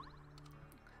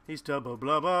 He's Tubba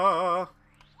Blubba.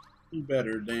 You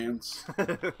better dance.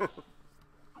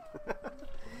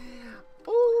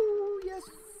 Oh, yes!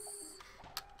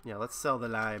 Yeah, let's sell the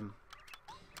lime.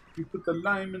 You put the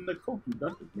lime in the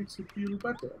coconut, it makes you feel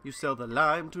better. You sell the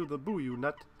lime to the boo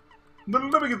nut, No,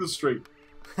 let me get this straight.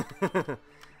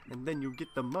 and then you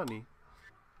get the money.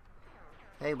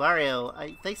 Hey, Mario,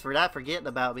 thanks for not forgetting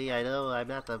about me. I know I'm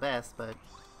not the best, but...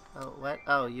 Oh, what?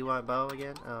 Oh, you want Bo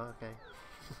again? Oh, okay.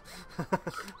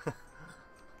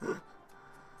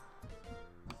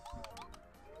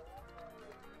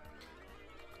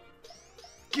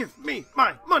 Give me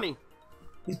my money!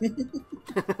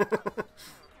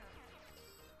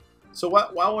 So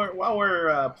while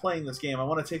we're playing this game, I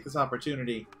want to take this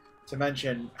opportunity to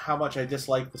mention how much I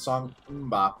dislike the song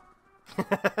Mbop.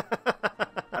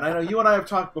 And I know you and I have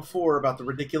talked before about the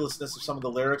ridiculousness of some of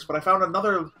the lyrics, but I found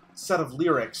another set of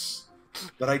lyrics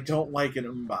that I don't like in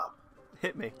Mbop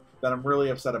Hit me. that I'm really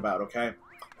upset about. Okay,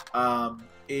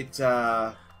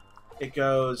 it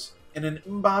goes, in an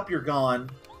Mbop you're gone,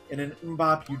 in an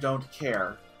Mbop you don't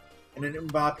care, in an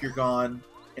Mbop you're gone,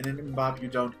 in an Mbop you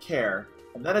don't care,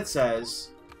 and then it says,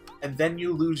 and then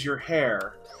you lose your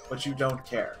hair, but you don't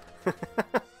care.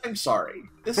 I'm sorry.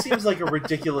 This seems like a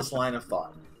ridiculous line of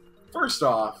thought. First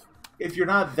off, if you're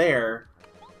not there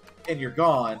and you're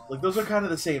gone, like, those are kind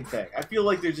of the same thing. I feel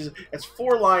like there's just, it's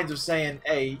 4 lines of saying,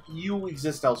 hey, you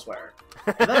exist elsewhere.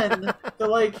 And then they're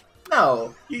like,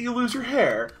 no, you lose your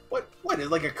hair. What is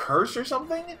it, like a curse or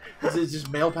something? Is it just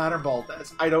male pattern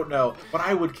baldness? I don't know, but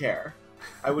I would care.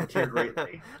 I would care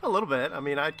greatly. A little bit. I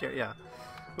mean, I'd care, yeah.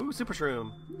 Ooh, Super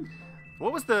Shroom.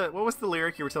 What was the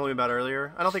lyric you were telling me about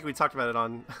earlier? I don't think we talked about it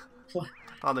on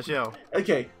the show.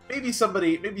 Okay, maybe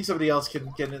somebody else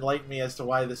can enlighten me as to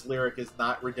why this lyric is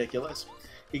not ridiculous.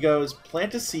 He goes,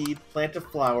 plant a seed, plant a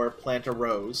flower, plant a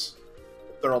rose.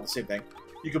 They're all the same thing.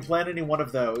 You can plant any one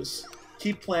of those.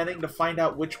 Keep planting to find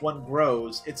out which one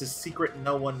grows. It's a secret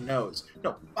no one knows.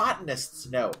 No, botanists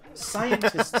know.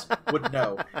 Scientists would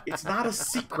know. It's not a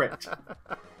secret.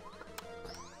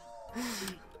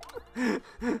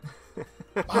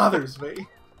 Bothers me.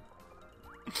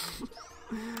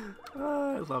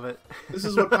 I love it. This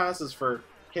is what passes for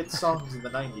hit songs in the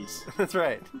 90s. That's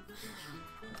right.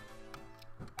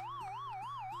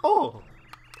 Oh!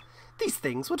 These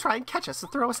things will try and catch us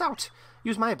and throw us out.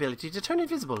 Use my ability to turn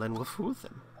invisible and we'll fool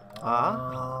them.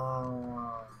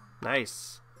 Ah.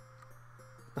 Nice.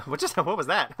 What was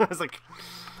that? I was like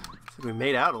we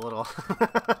made out a little.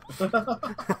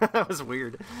 That was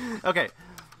weird. Okay.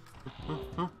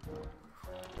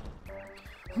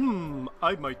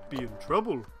 I might be in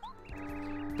trouble.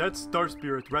 That star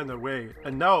spirit ran away,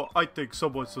 and now I think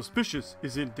someone suspicious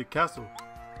is in the castle.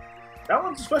 That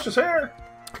one's suspicious here.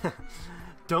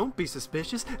 Don't be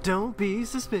suspicious. Don't be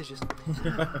suspicious.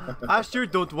 I sure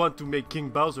don't want to make King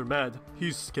Bowser mad.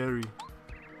 He's scary.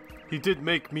 He did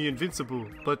make me invincible,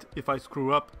 but if I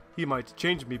screw up, he might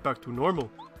change me back to normal.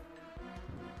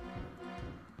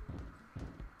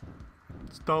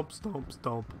 Stomp, stomp,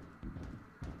 stomp.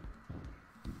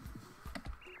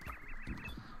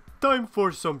 Time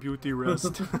for some beauty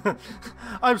rest.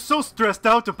 I'm so stressed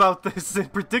out about this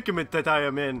predicament that I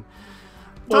am in.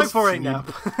 Time for a nap.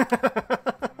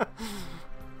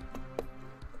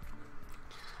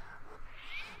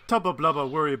 Tubba blubba,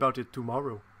 worry about it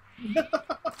tomorrow.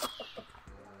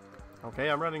 Okay,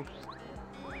 I'm running.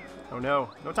 Oh no,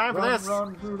 no time for this!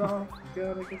 Run, Rudolph, you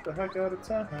gotta get the heck out of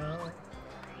town.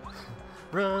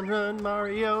 Run, run,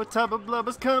 Mario, Tubba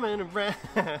blubba's coming around.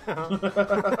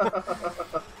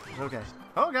 Okay.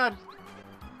 Oh god!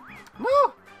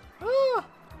 No! Ah!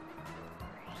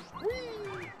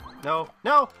 Whee! No,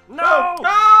 no, no!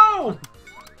 No!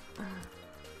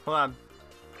 Hold on.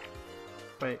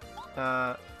 Wait,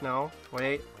 no,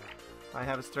 wait. I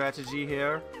have a strategy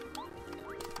here.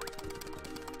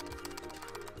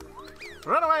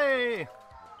 Run away!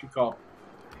 Good call.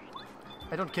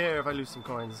 I don't care if I lose some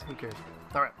coins. Who cares?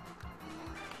 Alright.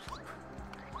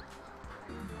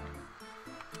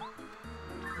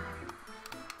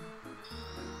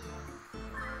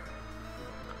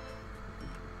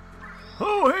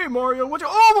 Oh, hey Mario, what you—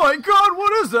 oh my god,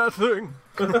 what is that thing?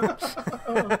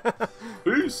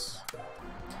 Peace.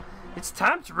 It's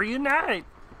time to reunite.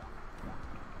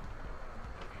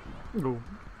 Oh.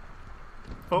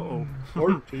 Uh-oh.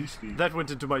 Heart tasty. That went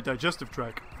into my digestive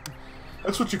tract.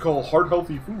 That's what you call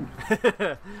heart-healthy food.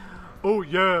 Oh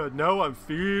yeah, now I'm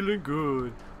feeling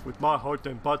good. With my heart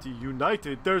and body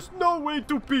united, there's no way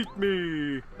to beat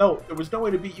me. No, there was no way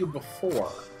to beat you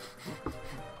before.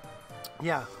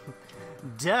 Yeah.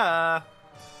 Duh.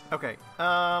 Okay.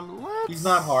 Let's... He's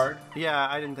not hard. Yeah,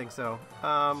 I didn't think so.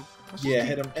 Let's Yeah, just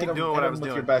hit him. keep doing what I was with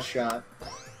doing. your best shot.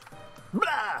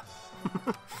 Blah!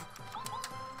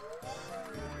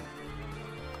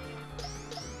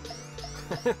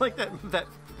 Like that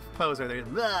pose right there.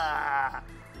 Blah!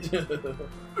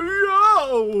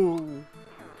 Yo!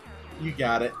 You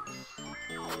got it.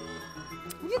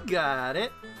 You got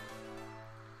it.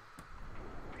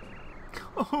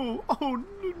 Oh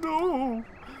no!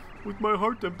 With my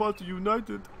heart and body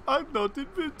united, I'm not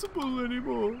invincible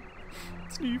anymore.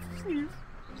 Sneef, sneef.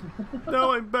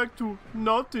 Now I'm back to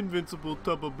not invincible,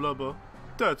 Tubba Blubba.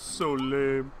 That's so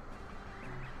lame.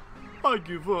 I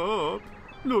give up.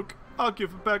 Look, I'll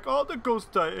give back all the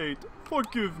ghosts I ate.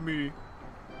 Forgive me.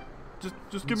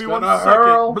 Just give me 1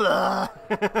 hurl.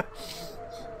 second.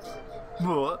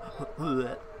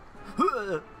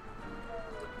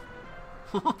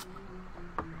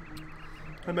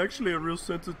 I'm actually a real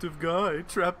sensitive guy,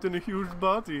 trapped in a huge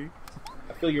body.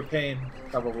 I feel your pain,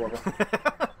 probably.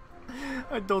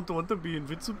 I don't want to be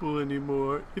invincible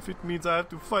anymore, if it means I have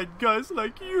to fight guys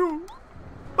like you.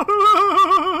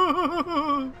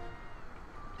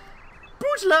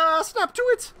 Boojla, snap to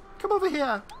it! Come over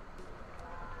here.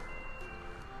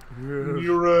 Yes.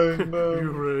 You rang, man.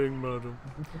 You rang, madam.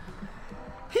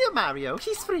 Here, Mario,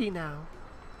 he's free now.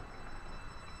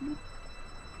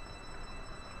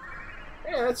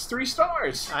 Yeah, that's 3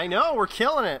 stars. I know, we're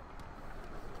killing it.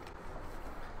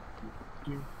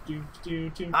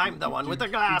 I'm the one with the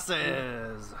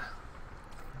glasses.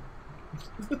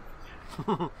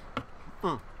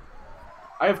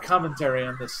 I have commentary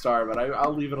on this star, but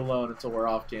I'll leave it alone until we're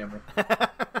off camera.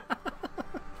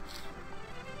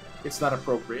 It's not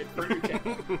appropriate for your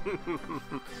channel.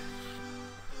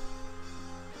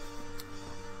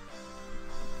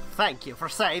 Thank you for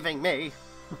saving me.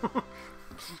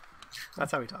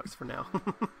 That's how he talks for now.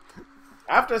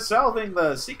 After solving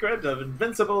the secret of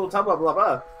invincible Tubba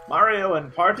Blubba, Mario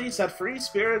and party set free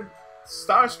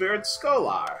Star Spirit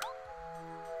Skolar.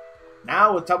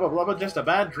 Now, with Tubba Blubba just a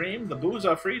bad dream, the Boos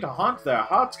are free to haunt their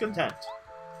heart's content.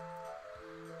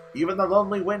 Even the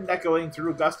lonely wind echoing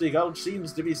through Gusty Gulch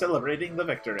seems to be celebrating the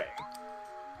victory.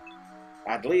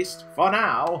 At least, for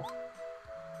now.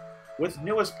 With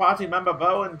newest party member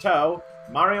Bo in tow,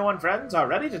 Mario and friends are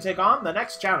ready to take on the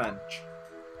next challenge.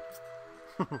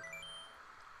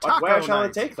 But where shall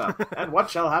it take them, and what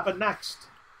shall happen next?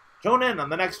 Tune in on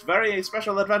the next very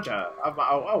special adventure of...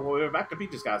 Oh, we're back to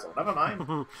Peach's Castle. Never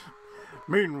mind.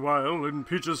 Meanwhile, in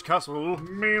Peach's Castle...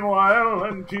 Meanwhile,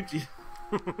 in Peach's...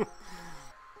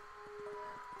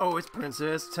 Oh, it's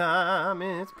princess time.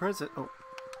 It's princess... Oh,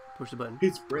 push the button.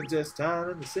 It's princess time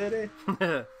in the city.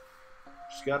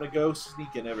 She's gotta go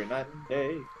sneaking every night and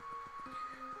day.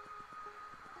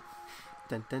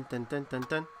 Dun dun dun dun dun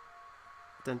dun.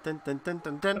 Dun dun dun dun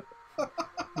dun dun.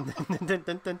 Dun dun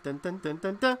dun dun dun dun dun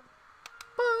dun dun.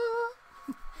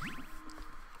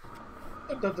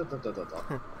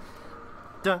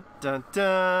 Dun dun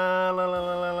dun la la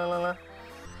la la la la.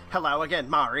 Hello again,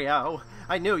 Mario.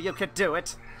 I knew you could do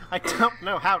it. I don't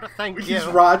know how to thank you. He's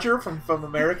Roger from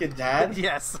American Dad?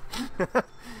 Yes.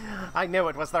 I knew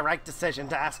it was the right decision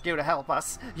to ask you to help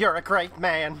us. You're a great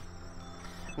man.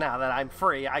 Now that I'm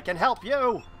free, I can help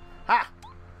you. Ha!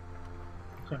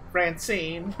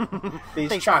 Francine. These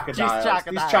These chocodiles.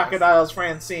 These chocodiles,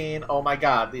 Francine. Oh my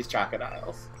god, these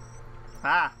chocodiles.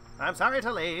 Ah, I'm sorry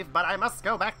to leave, but I must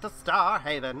go back to Star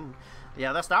Haven. The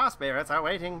other star spirits are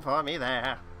waiting for me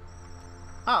there.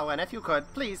 Oh, and if you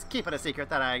could, please keep it a secret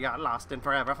that I got lost in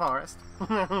Forever Forest.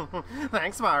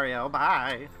 Thanks, Mario.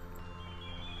 Bye.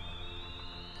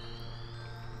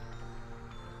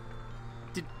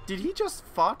 Did he just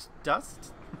fart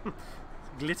dust?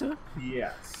 Glitter?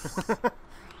 Yes.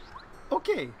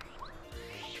 Okay.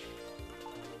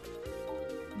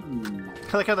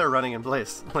 I like how they're running in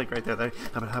place. Like right there.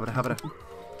 Habada.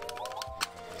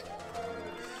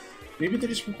 Maybe they're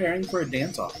just preparing for a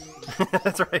dance-off.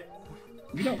 That's right.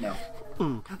 We don't know.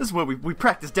 This is what we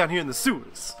practice down here in the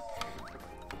sewers.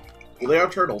 Well, they are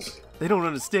turtles. They don't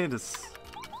understand us.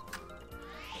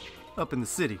 Up in the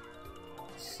city.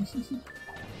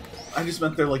 I just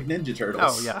meant they're like Ninja Turtles.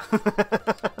 Oh, yeah.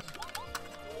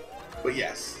 But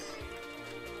yes.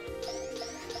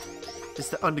 It's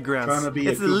the underground. Trying to be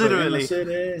it's a Koopa literally, in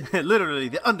the city. literally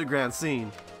the underground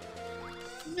scene.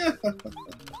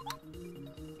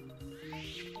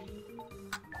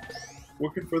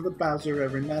 Working for the Bowser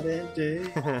every night and day.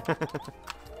 How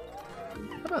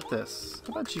about this?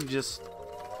 How about you just...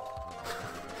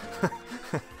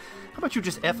 How about you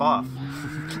just F off?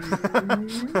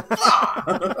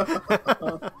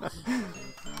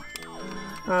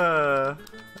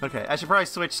 Okay, I should probably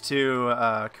switch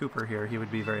to Cooper here. He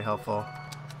would be very helpful.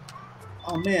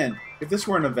 Oh man, if this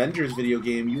were an Avengers video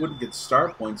game, you wouldn't get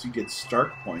star points, you'd get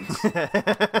Stark points.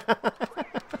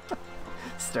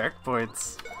 Stark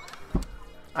points.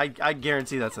 I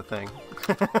guarantee that's a thing.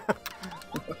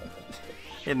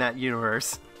 In that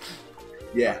universe.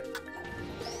 Yeah.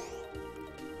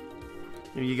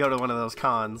 You go to one of those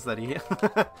cons that he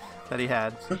that he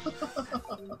had.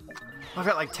 I've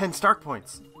got like 10 Stark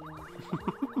points.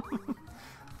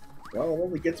 Well, it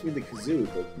only gets me the kazoo,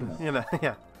 but You know,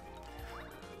 yeah.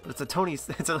 But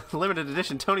it's a limited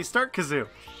edition Tony Stark kazoo.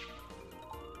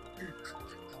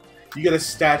 You get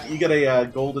a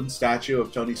golden statue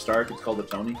of Tony Stark. It's called a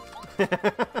Tony. I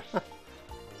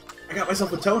got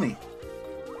myself a Tony.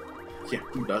 Yeah,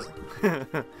 who doesn't?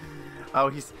 Oh,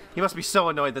 he must be so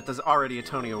annoyed that there's already a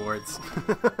Tony Awards.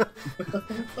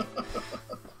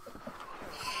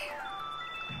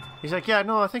 He's like, yeah,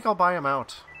 no, I think I'll buy him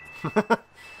out.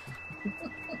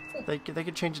 They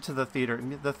could change it to the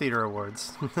theater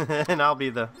awards, and I'll be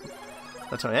the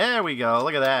Tony. There we go.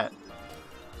 Look at that.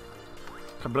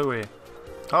 Kablooey.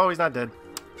 Oh, he's not dead.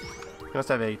 He must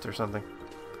have 8 or something.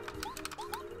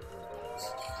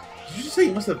 Did you just say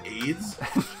you must have AIDS?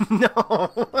 No,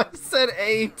 I said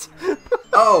 8.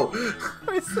 Oh,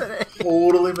 I said 8.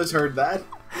 Totally misheard that.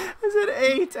 I said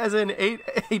 8, as in 8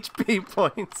 HP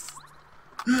points.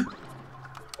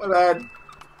 My bad.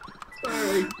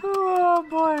 Sorry. Oh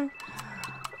boy.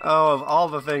 Oh, of all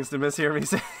the things to mishear me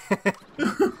say.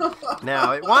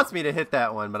 Now, it wants me to hit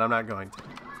that one, but I'm not going to.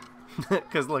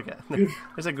 Because look at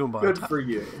there's a Goomba on Good top. for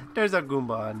you. There's a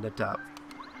Goomba on the top.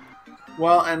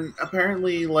 Well, and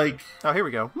apparently, like... Oh, here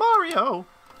we go. Mario!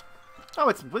 Oh,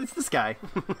 it's this guy.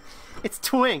 It's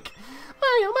Twink.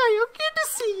 Mario, good to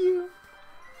see you.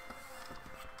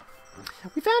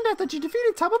 We found out that you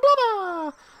defeated Taba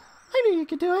Blubba. I knew you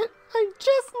could do it. I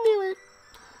just knew it.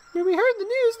 When we heard the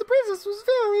news, the princess was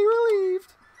very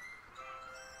relieved.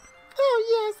 Oh,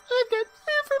 yes, I've got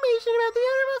information about the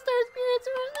outermost star spirits.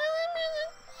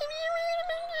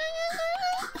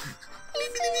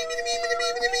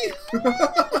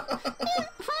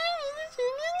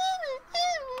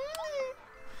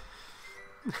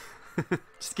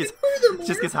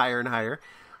 just gets higher and higher.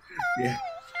 Yeah.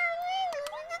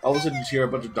 All of a sudden you hear a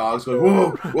bunch of dogs going,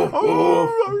 whoa, whoa,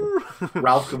 whoa.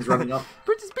 Ralph comes running up.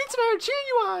 Princess Peach and I are cheering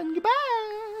you on.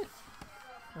 Goodbye.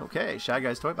 Okay, Shy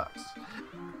Guy's Toy Box.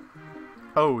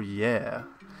 Oh, yeah.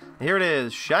 Here it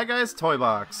is, Shy Guy's Toy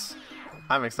Box.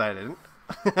 I'm excited.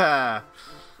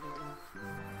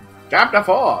 Chapter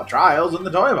 4, Trials in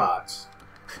the Toy Box.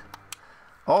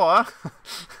 Or,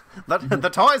 the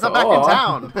toys are back in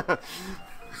town.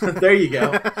 There you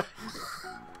go.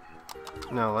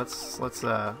 No, let's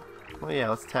well, yeah,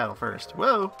 let's tattle first.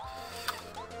 Whoa!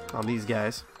 On these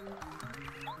guys.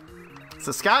 It's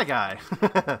a sky guy.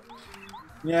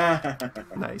 Yeah.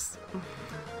 Nice.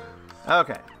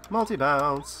 Okay,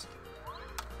 multi-bounce.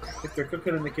 If they're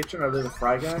cooking in the kitchen, are they the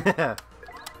fry guy?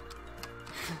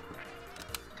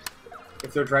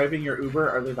 If they're driving your Uber,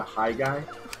 are they the high guy?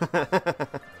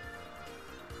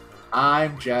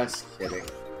 I'm just kidding.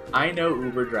 I know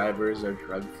Uber drivers are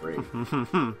drug-free.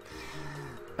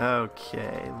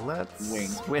 Okay, let's...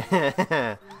 Wink.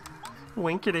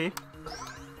 Winkety.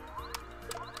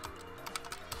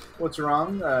 What's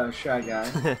wrong, shy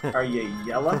guy? Are you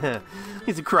yellow?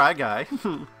 He's a cry guy.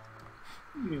 He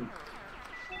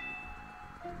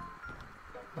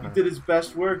did his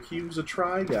best work. He was a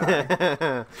try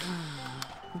guy.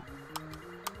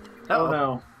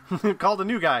 Oh no. Called a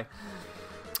new guy.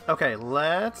 Okay,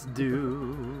 let's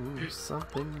do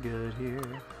something good here.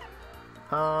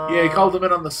 Yeah, he called him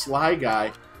in on the sly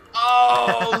guy.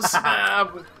 Oh,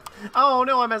 snap! Oh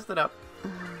no, I messed it up.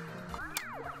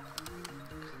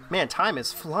 Man, time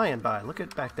is flying by. Look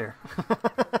at back there.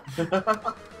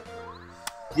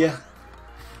 Yeah.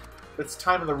 It's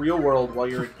time in the real world while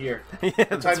you're in here. Yeah,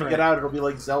 The time to get out, it'll be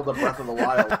like Zelda Breath of the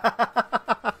Wild.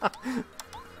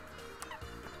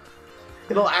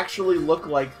 It'll actually look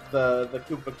like the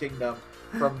Koopa Kingdom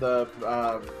from the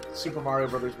Super Mario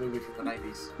Brothers movie from the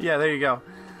 90s. Yeah, there you go.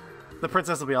 The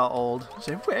princess will be all old. She'll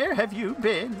say, "Where have you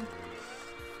been?"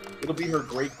 It'll be her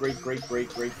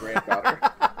great-great-great-great-great-granddaughter.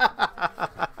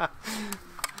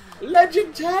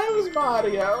 Legend tells,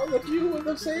 Mario, that you were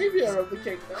the savior of the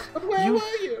kingdom. But where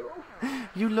were you?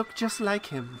 You look just like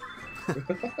him.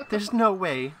 There's no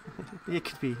way it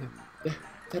could be him.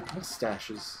 That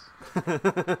mustaches.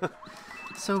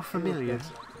 So familiar.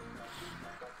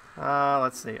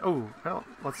 Let's see. Oh, well,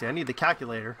 let's see. I need the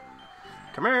calculator.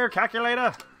 Come here,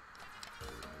 calculator.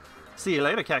 See you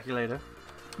later, calculator.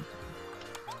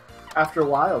 After a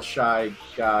while, shy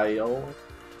guy.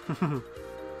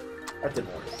 That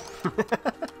didn't work.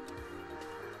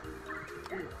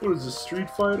 What is this, Street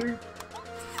Fighter?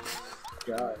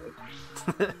 God.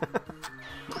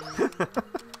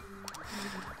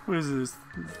 What is this?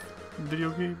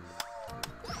 Video game?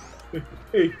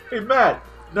 Hey, Matt!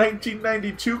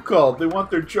 1992 called. They want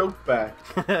their joke back.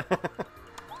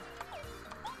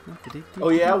 Oh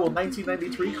yeah, well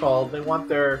 1993 called. They want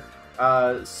their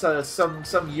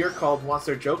some year called wants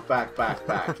their joke back.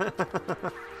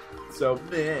 So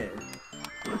man.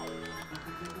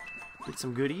 Get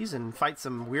some goodies and fight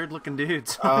some weird looking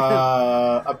dudes.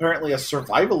 Apparently a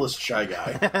survivalist shy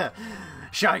guy.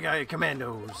 Shy guy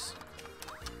commandos.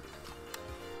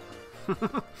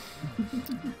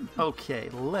 Okay,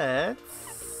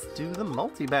 let's do the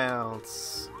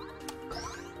multi-bounce.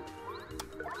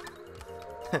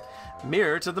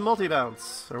 Mirror to the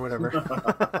multi-bounce, or whatever.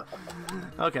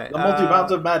 Okay. The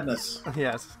multi-bounce of madness.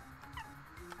 Yes.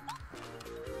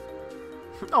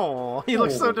 Oh, he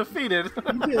looks so defeated.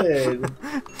 He did.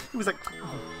 He was like...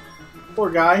 Poor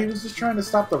guy, he was just trying to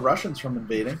stop the Russians from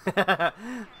invading.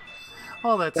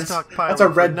 All that stockpile. That's a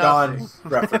Red Dawn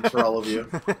reference for all of you.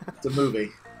 It's a movie.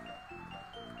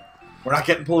 We're not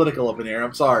getting political up in here,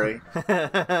 I'm sorry.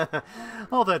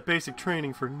 All that basic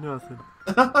training for nothing.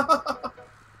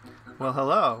 Well,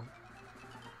 hello.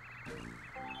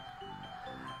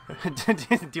 Do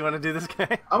you want to do this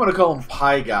guy? I'm gonna call him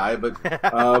Pie Guy, but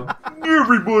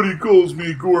everybody calls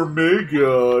me Gourmet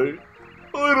Guy.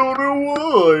 I don't know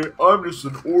why. I'm just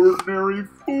an ordinary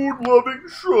food-loving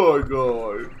shy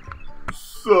guy.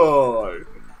 Sigh.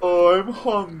 I'm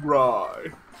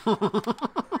hungry.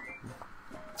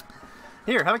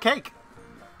 Here, have a cake.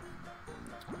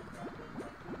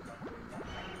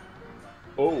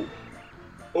 Oh.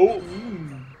 Oh,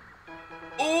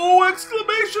 Oh,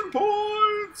 exclamation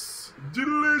points!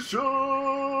 Delicious!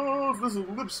 This is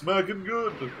lip smacking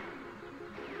good.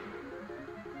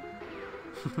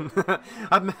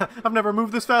 I've never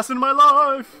moved this fast in my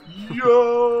life.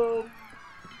 Yum!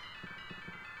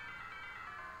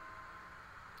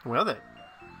 Well then.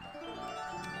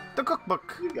 The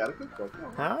cookbook. You got a cookbook.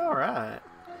 All right.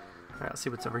 Let's see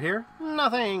what's over here.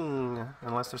 Nothing.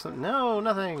 Unless there's something. No,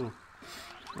 nothing.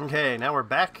 Okay, now we're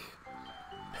back.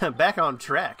 Back on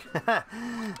track.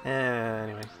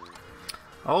 Anyway.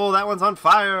 Oh, that one's on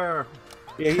fire.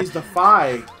 Yeah, he's the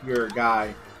fire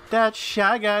guy. That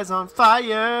shy guy's on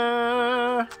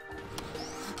fire.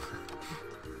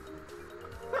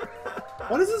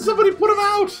 Why doesn't somebody put him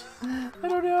out? I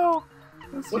don't know.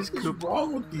 What is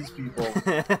wrong with these people?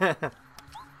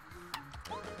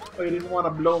 Oh, you didn't want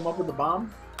to blow him up with the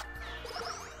bomb?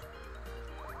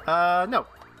 No.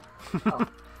 Oh.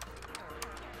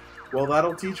 Well,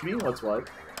 that'll teach me what's what.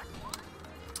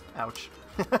 Ouch.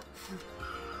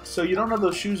 So you don't have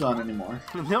those shoes on anymore.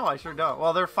 No, I sure don't.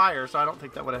 Well, they're fire, so I don't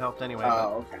think that would have helped anyway.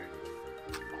 Oh, okay.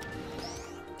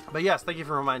 But yes, thank you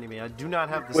for reminding me. I do not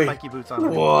have the spiky boots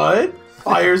on. What?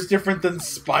 Fire's different than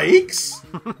spikes?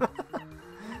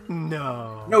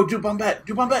 No. No, do Bombette.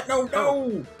 Do Bombette. No,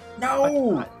 no.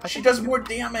 No. She does more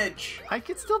damage. I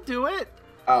can still do it.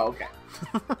 Oh, okay.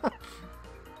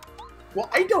 Well,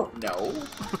 I don't know.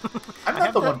 I'm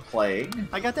not the one playing.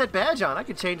 I got that badge on. I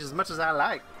can change as much as I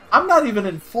like. I'm not even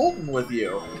in Fulton with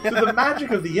you. Through the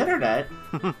magic of the internet,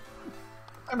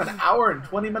 I'm an hour and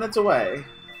 20 minutes away.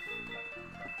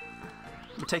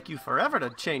 It'll take you forever to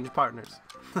change partners.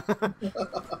 Hit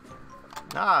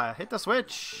the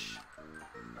switch.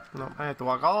 No, I have to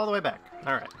walk all the way back.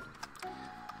 All right.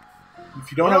 If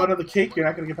you don't have another cake, you're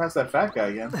not going to get past that fat guy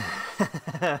again.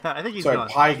 I think he's Sorry, gone.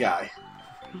 pie guy.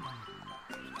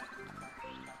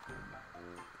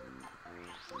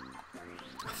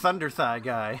 Thunder thigh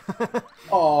guy.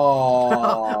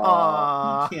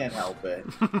 Oh, you can't help it.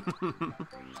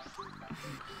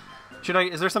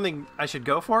 Is there something I should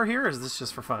go for here, or is this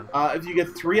just for fun? If you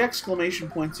get 3 exclamation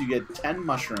points, you get 10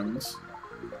 mushrooms.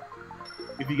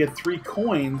 If you get 3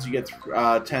 coins, you get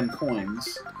 10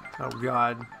 coins. Oh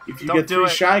God! If you get 3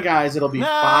 shy guys, it'll be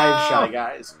 5 shy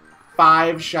guys.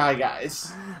 5 shy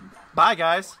guys. Bye,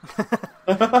 guys.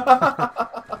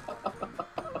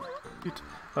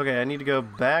 Okay, I need to go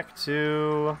back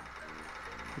to...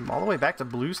 all the way back to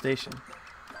Blue Station.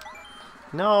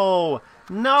 No!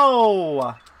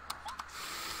 No!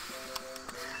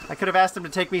 I could have asked him to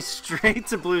take me straight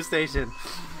to Blue Station.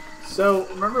 So,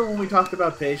 remember when we talked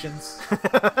about patience?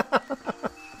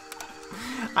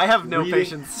 I have no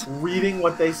patience. Reading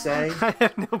what they say? I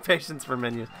have no patience for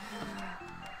menus.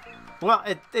 Well,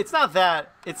 it's not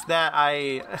that. It's that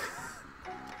I...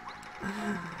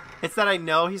 It's that I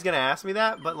know he's gonna ask me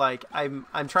that, but like I'm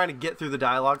trying to get through the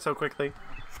dialogue so quickly.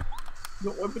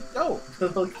 No, let it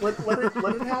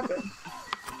happen.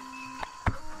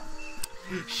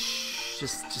 Shh,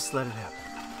 just let it happen.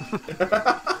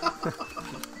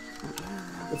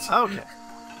 Okay.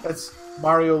 That's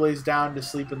Mario lays down to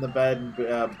sleep in the bed,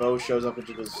 and Bo shows up and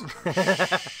she goes.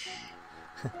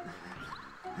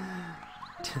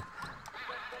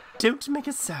 Don't make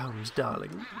a sound,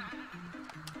 darling.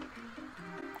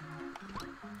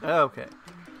 Okay.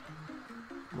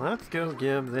 Let's go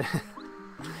give the...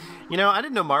 You know, I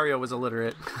didn't know Mario was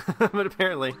illiterate, but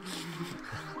apparently...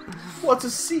 Well, it's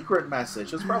a secret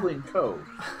message. It's probably in code.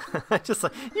 Just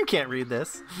like, you can't read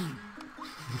this.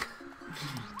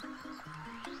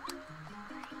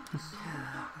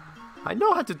 I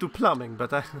know how to do plumbing,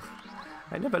 but I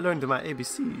never learned my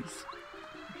ABCs.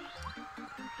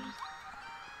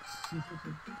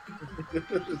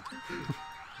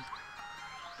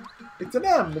 It's an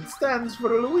M. It stands for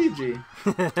Luigi.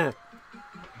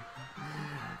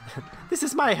 This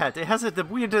is my hat. It has the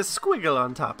weirdest squiggle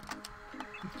on top.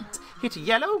 It's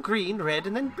yellow, green, red,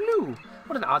 and then blue.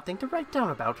 What an odd thing to write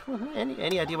down about.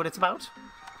 Any idea what it's about?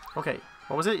 Okay.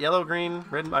 What was it? Yellow, green,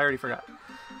 red. I already forgot.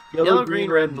 Yellow,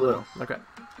 green, red, and blue. Okay.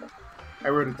 I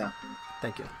wrote it down.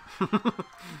 Thank you.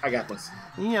 I got this.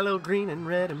 Yellow, green, and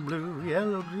red, and blue.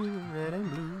 Yellow, green, and red,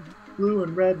 and blue. Blue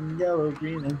and red and yellow,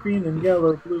 green and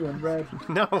yellow, blue and red.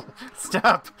 No,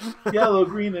 stop. Yellow,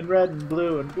 green and red and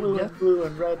blue and blue and blue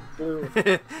and red and blue.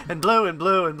 And blue and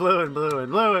blue and blue and blue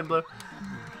and blue and blue.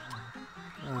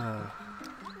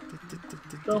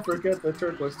 Don't forget the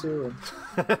turquoise too.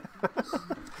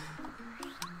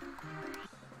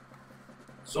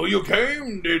 So you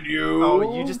came, did you?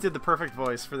 Oh, you just did the perfect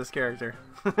voice for this character.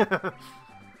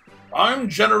 I'm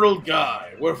General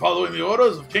Guy. We're following the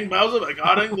orders of King Bowser by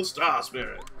guarding the Star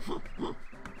Spirit.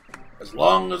 As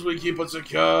long as we keep it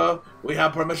secure, we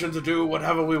have permission to do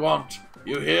whatever we want.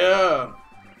 You hear?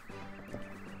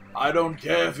 I don't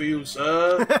care for you,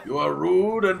 sir. You are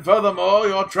rude, and furthermore,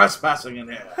 you're trespassing in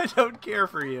here. I don't care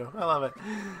for you. I love it.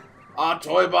 Our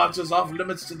toy box is off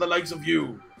limits to the likes of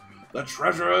you. The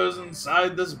treasurers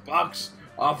inside this box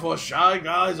are for shy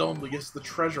guys only. Yes, the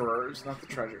treasurers, not the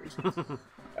treasures.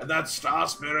 And that Star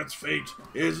Spirit's fate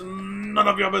is none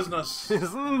of your business.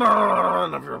 It's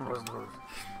none of your business.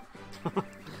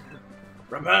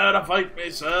 Prepare to fight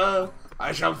me, sir.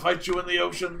 I shall fight you in the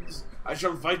oceans. I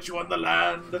shall fight you on the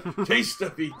land. Taste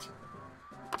defeat.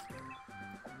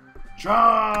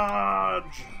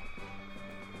 Charge!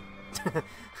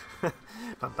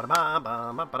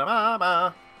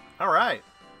 All right.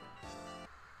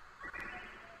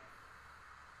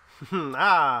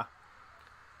 Ah.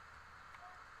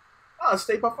 Ah,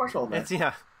 Stay Puft Marshmallow Man.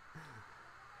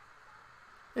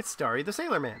 It's Starry the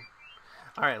Sailor Man.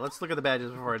 All right, let's look at the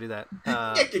badges before I do that.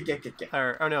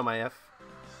 Oh no, my F.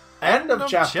 End of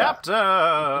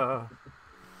chapter.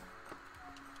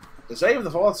 To save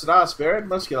the fourth star spirit,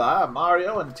 Muscular,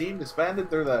 Mario, and the team disbanded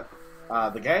through the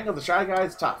gang of the Shy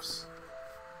Guys toughs.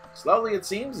 Slowly, it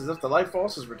seems as if the life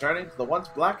force is returning to the once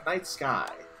black night sky.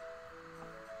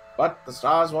 But the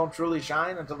stars won't truly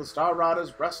shine until the Star Rod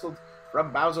is wrestled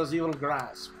from Bowser's evil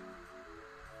grasp.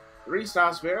 3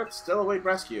 star spirits still await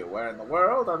rescue. Where in the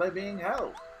world are they being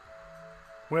held?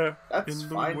 Where? Let's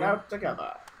find out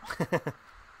together.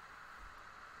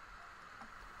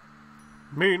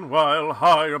 Meanwhile,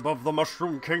 high above the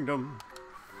Mushroom Kingdom.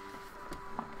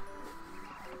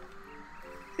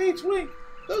 Hey, Twink,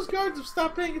 those guards have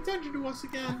stopped paying attention to us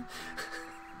again.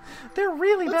 They're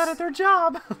really bad at their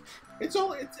job. It's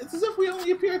as if we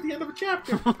only appear at the end of a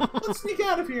chapter. Let's sneak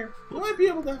out of here. We might be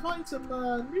able to find some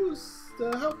news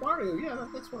to help Mario. Yeah,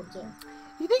 that's what I'm saying.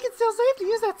 You think it's still safe to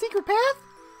use that secret path?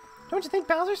 Don't you think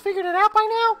Bowser's figured it out by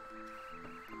now?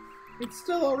 It's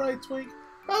still alright, Twink.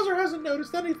 Bowser hasn't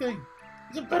noticed anything.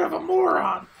 He's a bit of a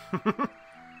moron.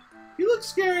 He looks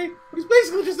scary, but he's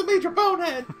basically just a major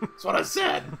bonehead. That's what I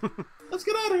said. Let's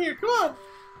get out of here. Come on.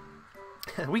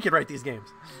 We could write these games.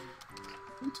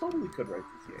 We totally could write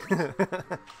these games.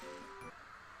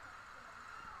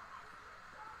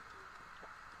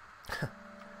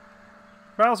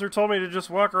 Bowser told me to just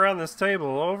walk around this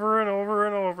table over and over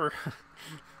and over.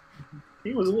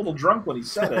 He was a little drunk when he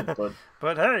said it, but...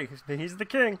 But hey, he's the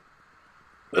king.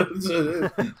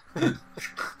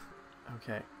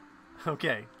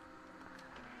 Okay.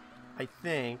 I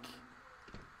think...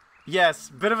 Yes,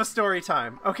 bit of a story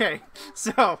time. Okay,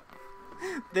 so...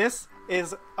 This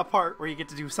is a part where you get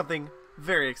to do something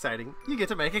very exciting. You get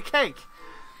to make a cake.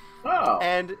 Oh.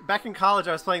 And back in college,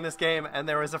 I was playing this game, and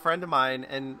there was a friend of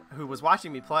mine who was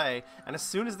watching me play. And as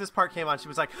soon as this part came on, she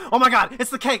was like, "Oh my god,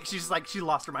 it's the cake!" She's like, she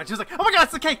lost her mind. She was like, "Oh my god,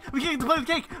 it's the cake! We get to play the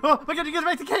cake! Oh my god, you get to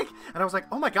make the cake!" And I was like,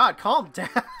 "Oh my god, calm down."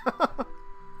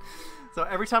 So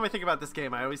every time I think about this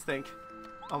game, I always think,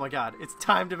 "Oh my god, it's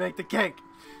time to make the cake!"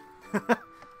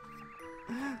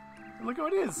 Look who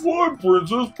it is. I'm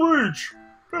Princess Peach,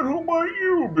 and who might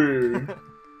you be?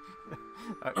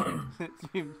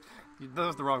 That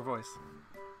was the wrong voice.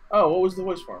 Oh, what was the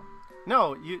voice for?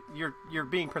 No, you're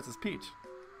being Princess Peach.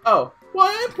 Oh, well,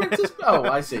 I'm Princess... Oh,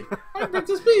 I see. I'm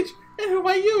Princess Peach, and who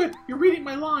are you? You're reading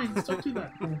my lines. Don't do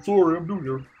that. I'm sorry, I'm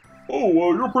doing it.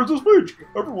 Oh, you're Princess Peach.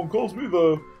 Everyone calls me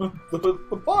the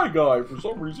pie guy for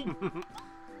some reason.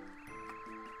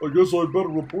 I guess I'd better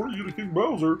report you to King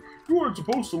Bowser. You aren't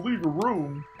supposed to leave your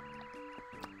room.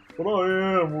 But I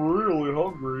am really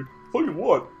hungry. Tell you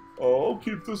what, I'll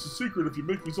keep this a secret if you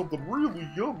make me something really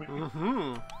yummy.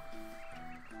 Mm-hmm.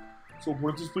 So,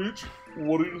 Princess Peach,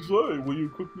 what do you say? Will you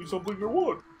cook me something or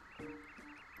what?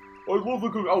 I love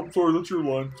the cook. Oh, sorry, that's your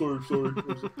line. Sorry.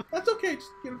 That's okay. Just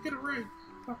get it right.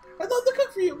 I'd love to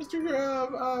cook for you, Mr.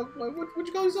 Would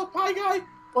you call yourself pie guy?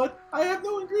 But I have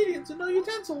no ingredients and no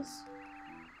utensils.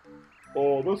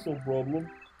 Oh, that's no problem.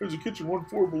 There's a kitchen 1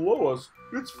 floor below us.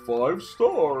 It's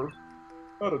 5-star.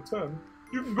 Out of 10.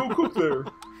 You can go cook there.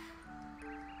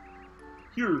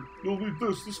 Here, you'll need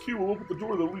this. This key will open the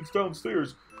door that leads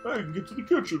downstairs. Now you can get to the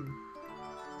kitchen.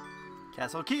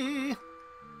 Castle key.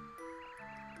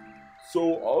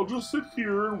 So I'll just sit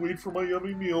here and wait for my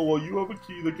yummy meal while you have a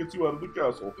key that gets you out of the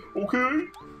castle. Okay?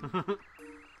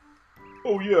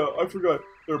 Oh yeah, I forgot.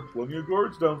 There are plenty of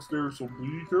guards downstairs, so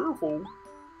be careful.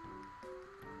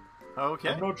 Okay.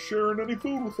 I'm not sharing any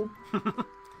food with them. On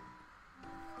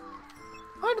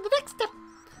to the next step.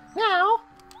 Now,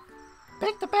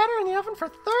 bake the batter in the oven for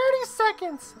 30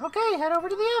 seconds. Okay, head over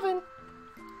to the oven.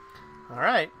 All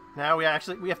right. Now we have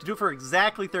to do it for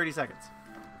exactly 30 seconds.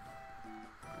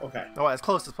 Okay. Oh, as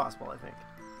close as possible, I think.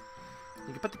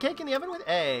 You can put the cake in the oven with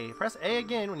A. Press A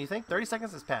again when you think 30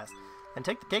 seconds has passed. And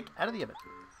take the cake out of the oven.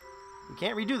 You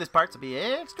can't redo this part, so be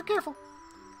extra careful.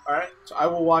 Alright, so I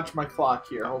will watch my clock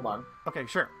here. Hold on. Okay,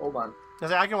 sure. Hold on.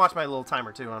 I can watch my little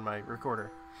timer, too, on my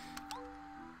recorder.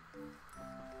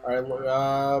 Alright,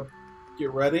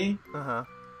 get ready. Uh-huh.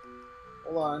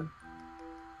 Hold on.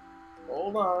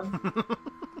 Hold on.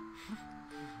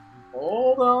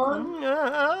 Hold on.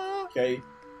 Okay,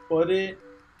 put it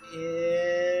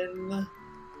in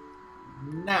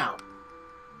now.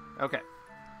 Okay.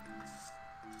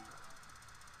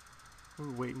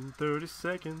 We're waiting 30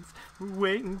 seconds. We're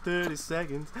waiting 30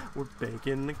 seconds. We're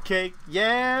baking the cake.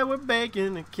 Yeah, we're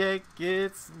baking the cake.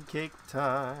 It's cake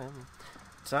time.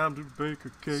 Time to bake a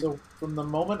cake. So, from the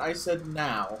moment I said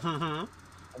now, Mm-hmm.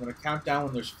 I'm going to count down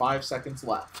when there's 5 seconds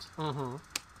left. Mm-hmm.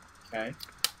 Okay?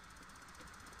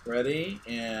 Ready?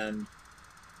 And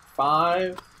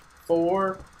 5,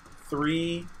 4,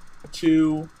 3,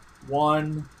 2,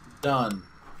 1, done.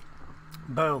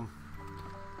 Boom.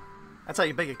 That's how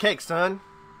you bake a cake, son.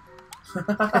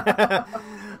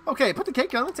 Okay, put the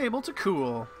cake on the table to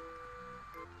cool.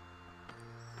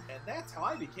 And that's how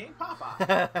I became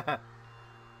Papa.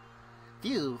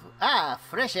 Phew.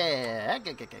 Fresh air.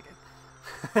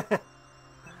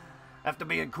 After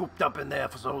being cooped up in there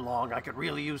for so long, I could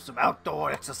really use some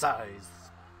outdoor exercise.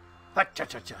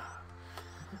 Ha-cha-cha-cha.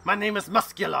 My name is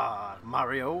Muscular,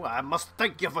 Mario. I must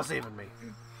thank you for saving me.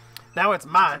 Now it's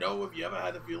mine. You know, if you ever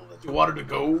had a feeling that you wanted to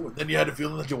go, and then you had a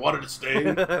feeling that you wanted to stay.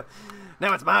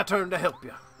 Now it's my turn to help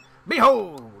you.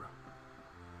 Behold!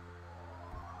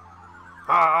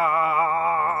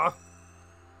 Ah!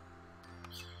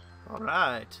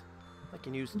 Alright. I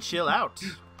can use chill out.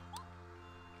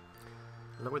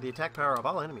 Lower the attack power of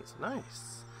all enemies.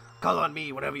 Nice. Call on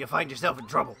me whenever you find yourself in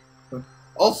trouble.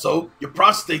 Also, your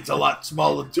prostate's a lot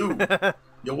smaller, too.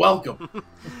 You're welcome.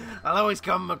 I'll always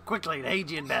come quickly to aid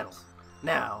you in battle.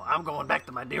 Now, I'm going back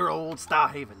to my dear old Star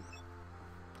Haven.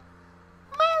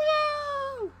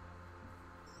 Mario!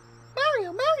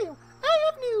 Mario! I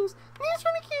have news! News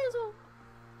from the castle!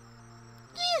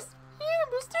 Yes!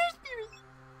 I'm a star spirit!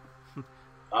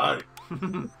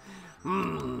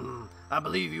 I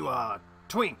believe you are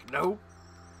Twink, no?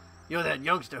 You're that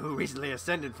youngster who recently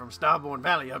ascended from Starborn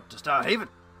Valley up to Star Haven.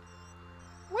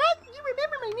 What? You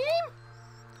remember my name?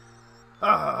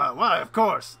 Why, of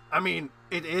course. I mean,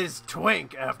 it is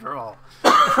Twink, after all.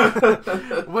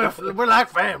 we're like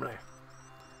family.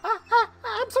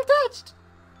 I'm so touched!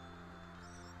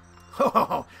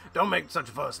 Oh, don't make such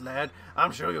a fuss, lad.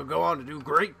 I'm sure you'll go on to do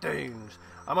great things.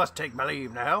 I must take my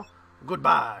leave now.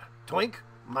 Goodbye, Twink,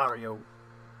 Mario.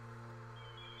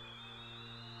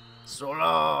 So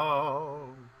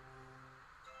long.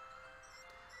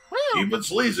 Well, Keep it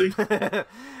sleazy.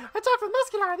 I talked with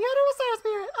Muscular, the owner of Star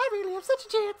Spirit. I really have such a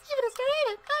chance, even to start in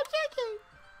it. I'm joking.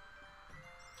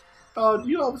 Do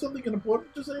you have something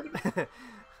important to say to me?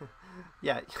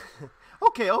 Yeah.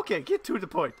 Okay, get to the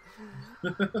point.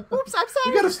 Oops, I'm sorry.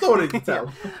 You got a story to tell.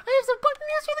 I have some important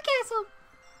news from the castle.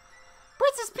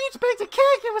 Princess Peach baked a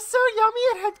cake. It was so yummy.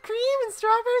 It had cream and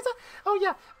strawberries. Oh,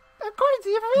 yeah. According to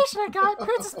the information I got,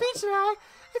 Princess Peach and I,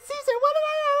 it seems that one of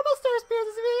our animal star spirits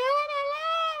is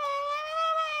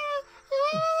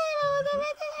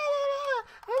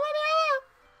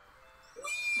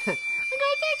I'm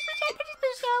gonna text Princess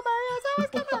Peach now, Mario. It's always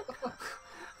come up.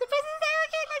 The princess is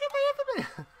cake like a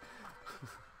bird.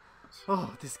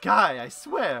 Oh, this guy, I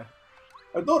swear.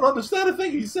 I don't understand a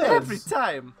thing he says. Every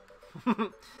time.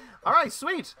 Alright,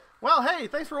 sweet. Well, hey,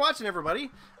 thanks for watching,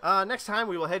 everybody. Next time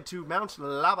we will head to Mount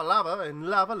Lava Lava and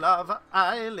Lava Lava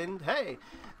Island. Hey.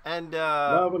 And,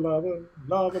 Lava Lava,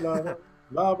 Lava Lava,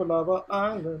 Lava Lava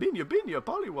Island. Binya,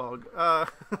 Pollywog.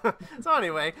 So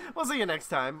anyway, we'll see you next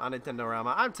time on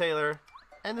Nintend-o-rama. I'm Taylor,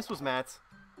 and this was Matt.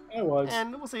 I was.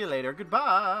 And we'll see you later.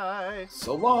 Goodbye.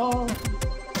 So long.